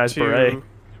stole the guy's to... beret.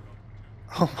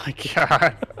 Oh my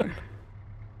god.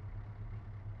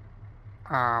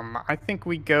 I think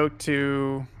we go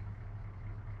to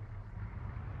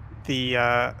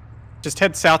the just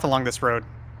head south along this road,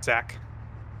 Zach.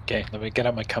 Okay, let me get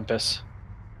out my compass.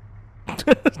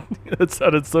 That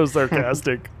sounded so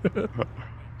sarcastic.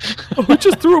 We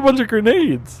just threw a bunch of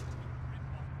grenades.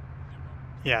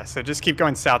 Yeah, so just keep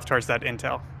going south towards that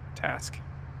intel task.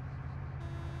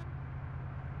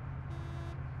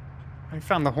 I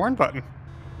found the horn button.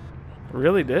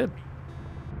 Really did.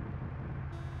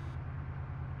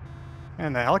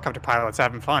 And the helicopter pilot's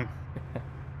having fun.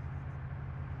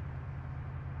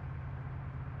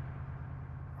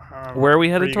 Where are we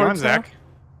headed going, towards now? Zach?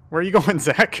 Where are you going,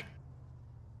 Zach?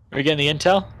 Are we getting the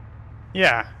intel?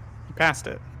 Yeah, you passed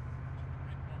it.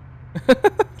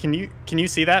 Can you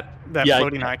see that Yeah, I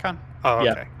floating can. icon? Oh,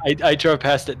 okay. Yeah, I drove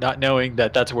past it not knowing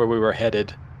that that's where we were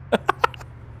headed.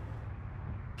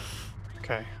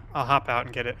 Okay, I'll hop out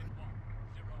and get it.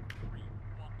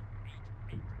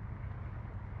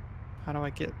 How do I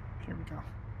get? Here we go.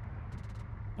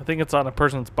 I think it's on a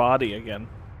person's body again.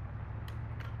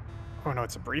 Oh no,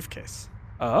 it's a briefcase.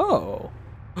 Oh.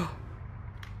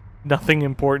 Nothing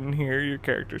important here, your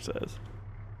character says.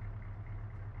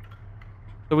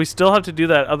 So we still have to do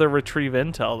that other retrieve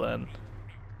intel then.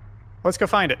 Let's go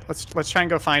find it. Let's try and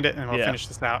go find it, and we'll Yeah. finish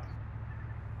this out.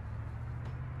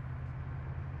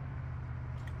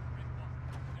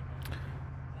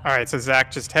 All right, so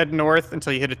Zach, just head north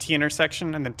until you hit a T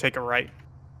intersection, and then take a right.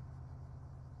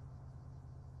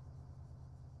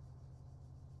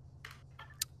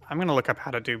 I'm gonna look up how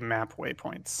to do map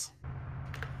waypoints.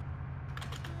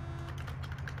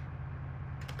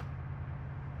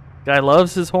 Guy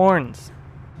loves his horns.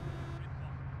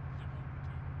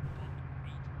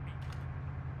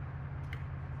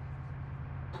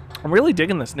 I'm really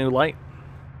digging this new light.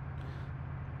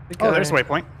 Oh, there's a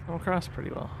waypoint. Come across pretty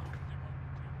well.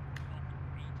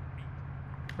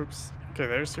 Oops. Okay,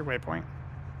 there's your waypoint.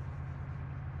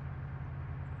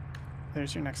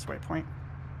 There's your next waypoint.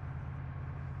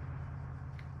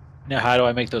 Now, how do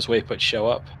I make those waypoints show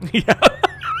up? Yeah.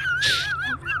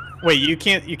 Wait, you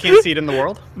can't see it in the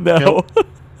world? No.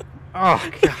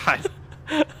 Oh god.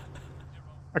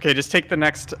 Okay, just take the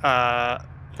next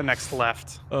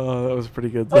left. Oh, that was pretty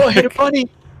good. Oh, I hit a Zach. bunny!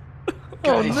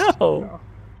 Oh Guys. no.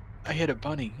 I hit a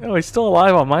bunny. Oh, he's still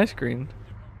alive on my screen.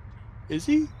 Is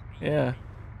he? Yeah.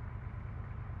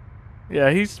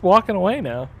 Yeah, he's walking away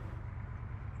now.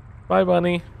 Bye,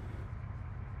 bunny.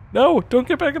 No, don't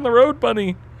get back in the road,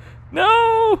 bunny.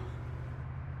 No.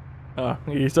 Oh,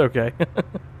 he's okay.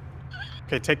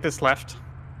 Okay, take this left.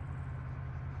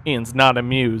 Ian's not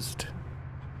amused.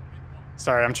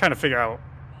 Sorry, I'm trying to figure out.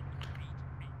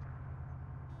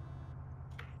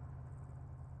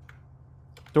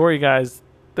 Don't worry, guys.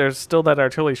 There's still that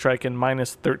artillery strike in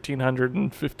minus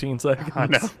 1,315 seconds. I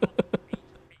know.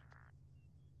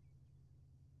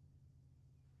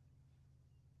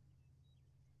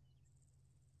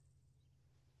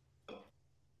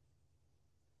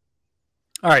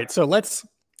 All right, so let's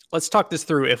talk this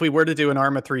through. If we were to do an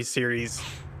ARMA 3 series,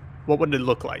 what would it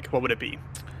look like? What would it be?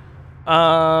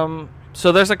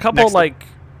 So there's a couple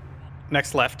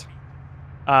Next left.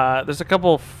 there's a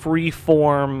couple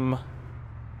free-form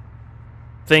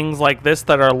things like this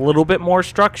that are a little bit more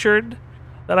structured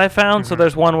that I found. So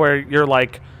there's one where you're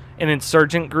like an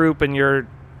insurgent group and you're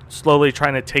slowly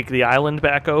trying to take the island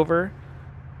back over,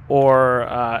 or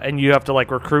and you have to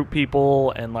like recruit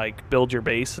people and like build your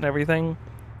base and everything.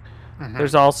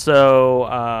 There's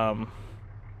also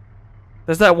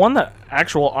there's that one that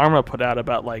actual ARMA put out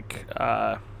about like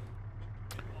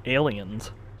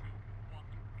aliens.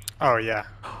 Oh yeah.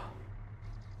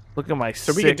 Look at my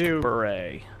So sick we could do-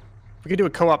 beret. We could do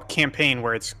a co-op campaign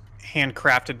where it's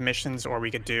handcrafted missions, or we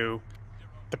could do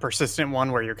the persistent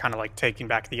one where you're kind of like taking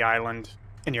back the island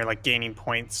and you're like gaining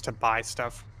points to buy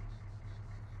stuff.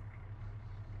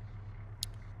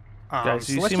 Guys,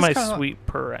 do so you let's see just my kinda- sweet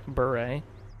beret?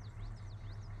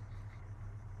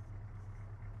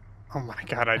 Oh my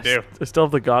god, I do. I still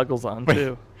have the goggles on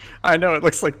too. I know, it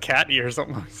looks like cat ears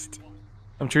almost.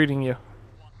 I'm treating you.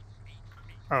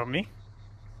 Oh, me?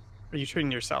 Or are you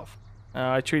treating yourself?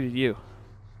 I treated you.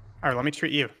 All right, let me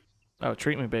treat you. Oh,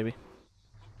 treat me, baby.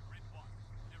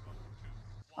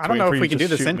 I don't waiting know for if you we to can do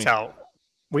this shoot me. intel.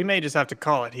 We may just have to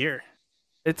call it here.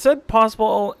 It said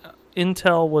possible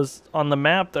intel was on the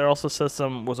map. There also says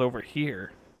some was over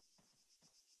here.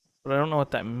 But I don't know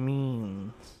what that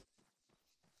means.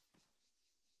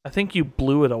 I think you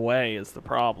blew it away is the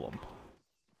problem.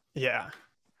 Yeah,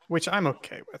 which I'm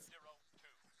okay with.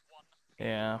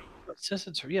 Yeah. It says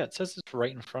it's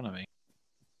right in front of me.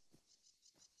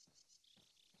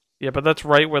 Yeah, but that's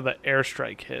right where the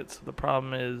airstrike hits. The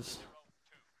problem is...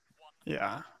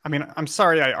 Yeah, I mean, I'm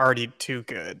sorry I already too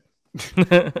good.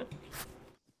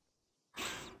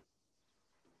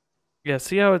 Yeah,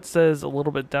 see how it says a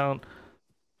little bit down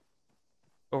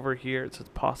over here? It says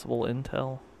possible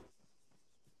intel.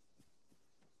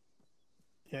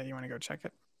 Yeah, you want to go check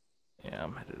it? Yeah,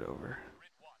 I'm headed over.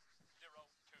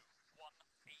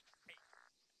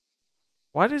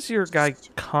 Why does your guy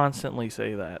constantly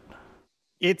say that?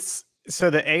 It's so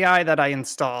the AI that I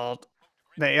installed,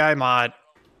 the AI mod,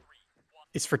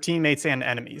 is for teammates and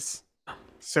enemies.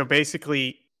 So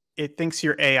basically, it thinks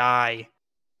you're AI,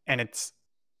 and it's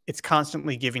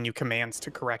constantly giving you commands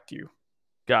to correct you.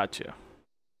 Gotcha.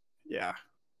 Yeah.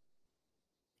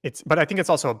 But I think it's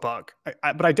also a bug.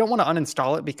 But I don't want to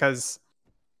uninstall it because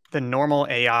the normal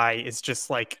AI is just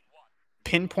like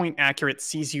pinpoint accurate,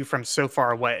 sees you from so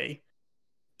far away,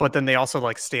 but then they also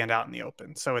like stand out in the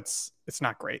open. So it's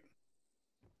not great.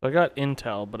 I got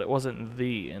intel, but it wasn't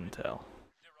the intel.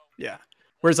 Yeah.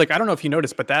 Whereas like I don't know if you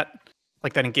noticed, but that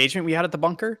engagement we had at the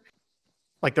bunker,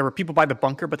 Like there were people by the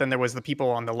bunker, but then there was the people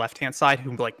on the left-hand side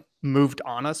who like moved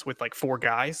on us with like 4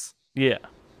 guys. Yeah.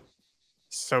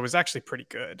 So it was actually pretty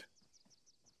good.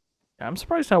 I'm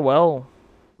surprised how well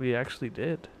we actually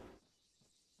did.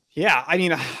 Yeah, I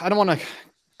mean, I don't want to.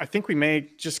 I think we may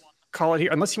just call it here,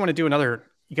 unless you want to do another.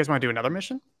 You guys want to do another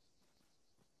mission?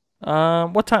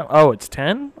 What time? Oh, it's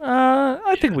 10.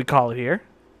 I think we call it here.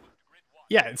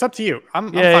 Yeah, it's up to you.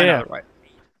 I'm Yeah, fine yeah. either way.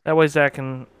 That way Zach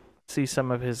can see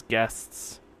some of his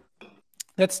guests.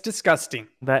 That's disgusting.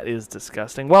 That is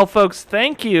disgusting. Well, folks,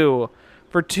 thank you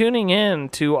for tuning in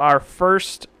to our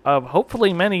first of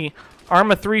hopefully many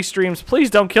ARMA 3 streams. Please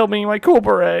don't kill me, my cool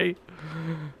beret.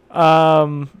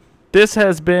 This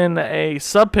has been a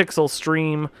Subpixel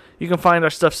stream. You can find our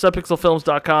stuff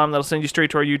subpixelfilms.com. That'll send you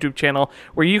straight to our YouTube channel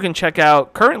where you can check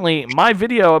out currently my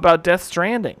video about Death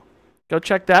Stranding. Go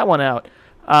check that one out.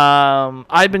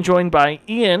 I've been joined by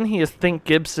Ian. He is Think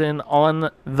Gibson on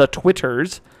the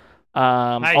Twitters.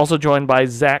 Nice. Also joined by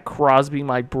Zach Crosby,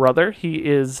 my brother. He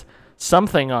is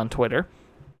something on Twitter.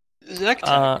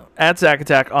 At Zach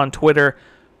Attack on Twitter.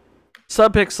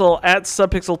 Subpixel at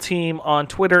Subpixel Team on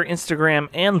Twitter, Instagram,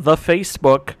 and the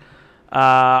Facebook.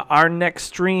 Our next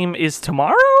stream is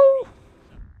tomorrow?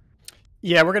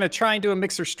 Yeah, we're gonna try and do a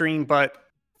mixer stream, but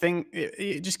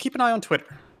just keep an eye on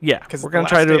Twitter. Yeah, Because we're going to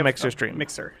try to do a mixer stream.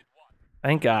 Mixer.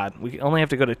 Thank God. We only have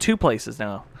to go to 2 places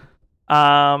now.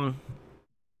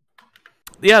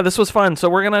 Yeah, this was fun. So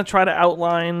we're going to try to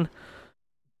outline...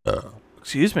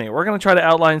 Excuse me. We're going to try to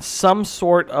outline some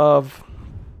sort of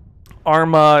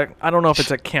ARMA. I don't know if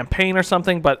it's a campaign or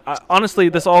something, but honestly,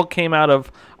 this all came out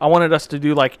of... I wanted us to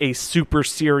do like a super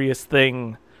serious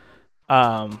thing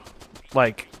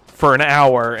like for an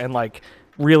hour and like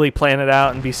really plan it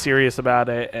out and be serious about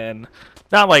it, and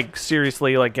not like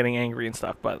seriously like getting angry and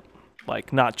stuff, but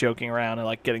like not joking around and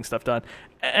like getting stuff done.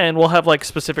 And we'll have like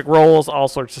specific roles, all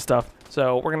sorts of stuff.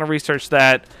 So we're going to research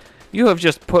that. You have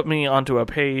just put me onto a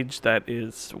page that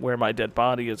is where my dead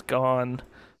body is gone.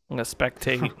 I'm going to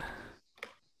spectate.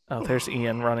 Oh, there's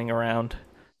Ian running around.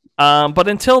 But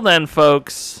until then,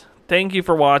 folks, thank you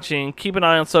for watching. Keep an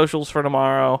eye on socials for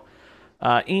tomorrow.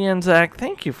 Ian, Zach,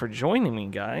 thank you for joining me,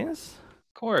 guys.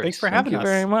 Of course. Thanks for having us. Thank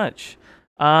you very much.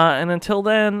 And until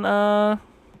then,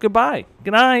 goodbye.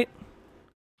 Good night.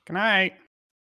 Good night.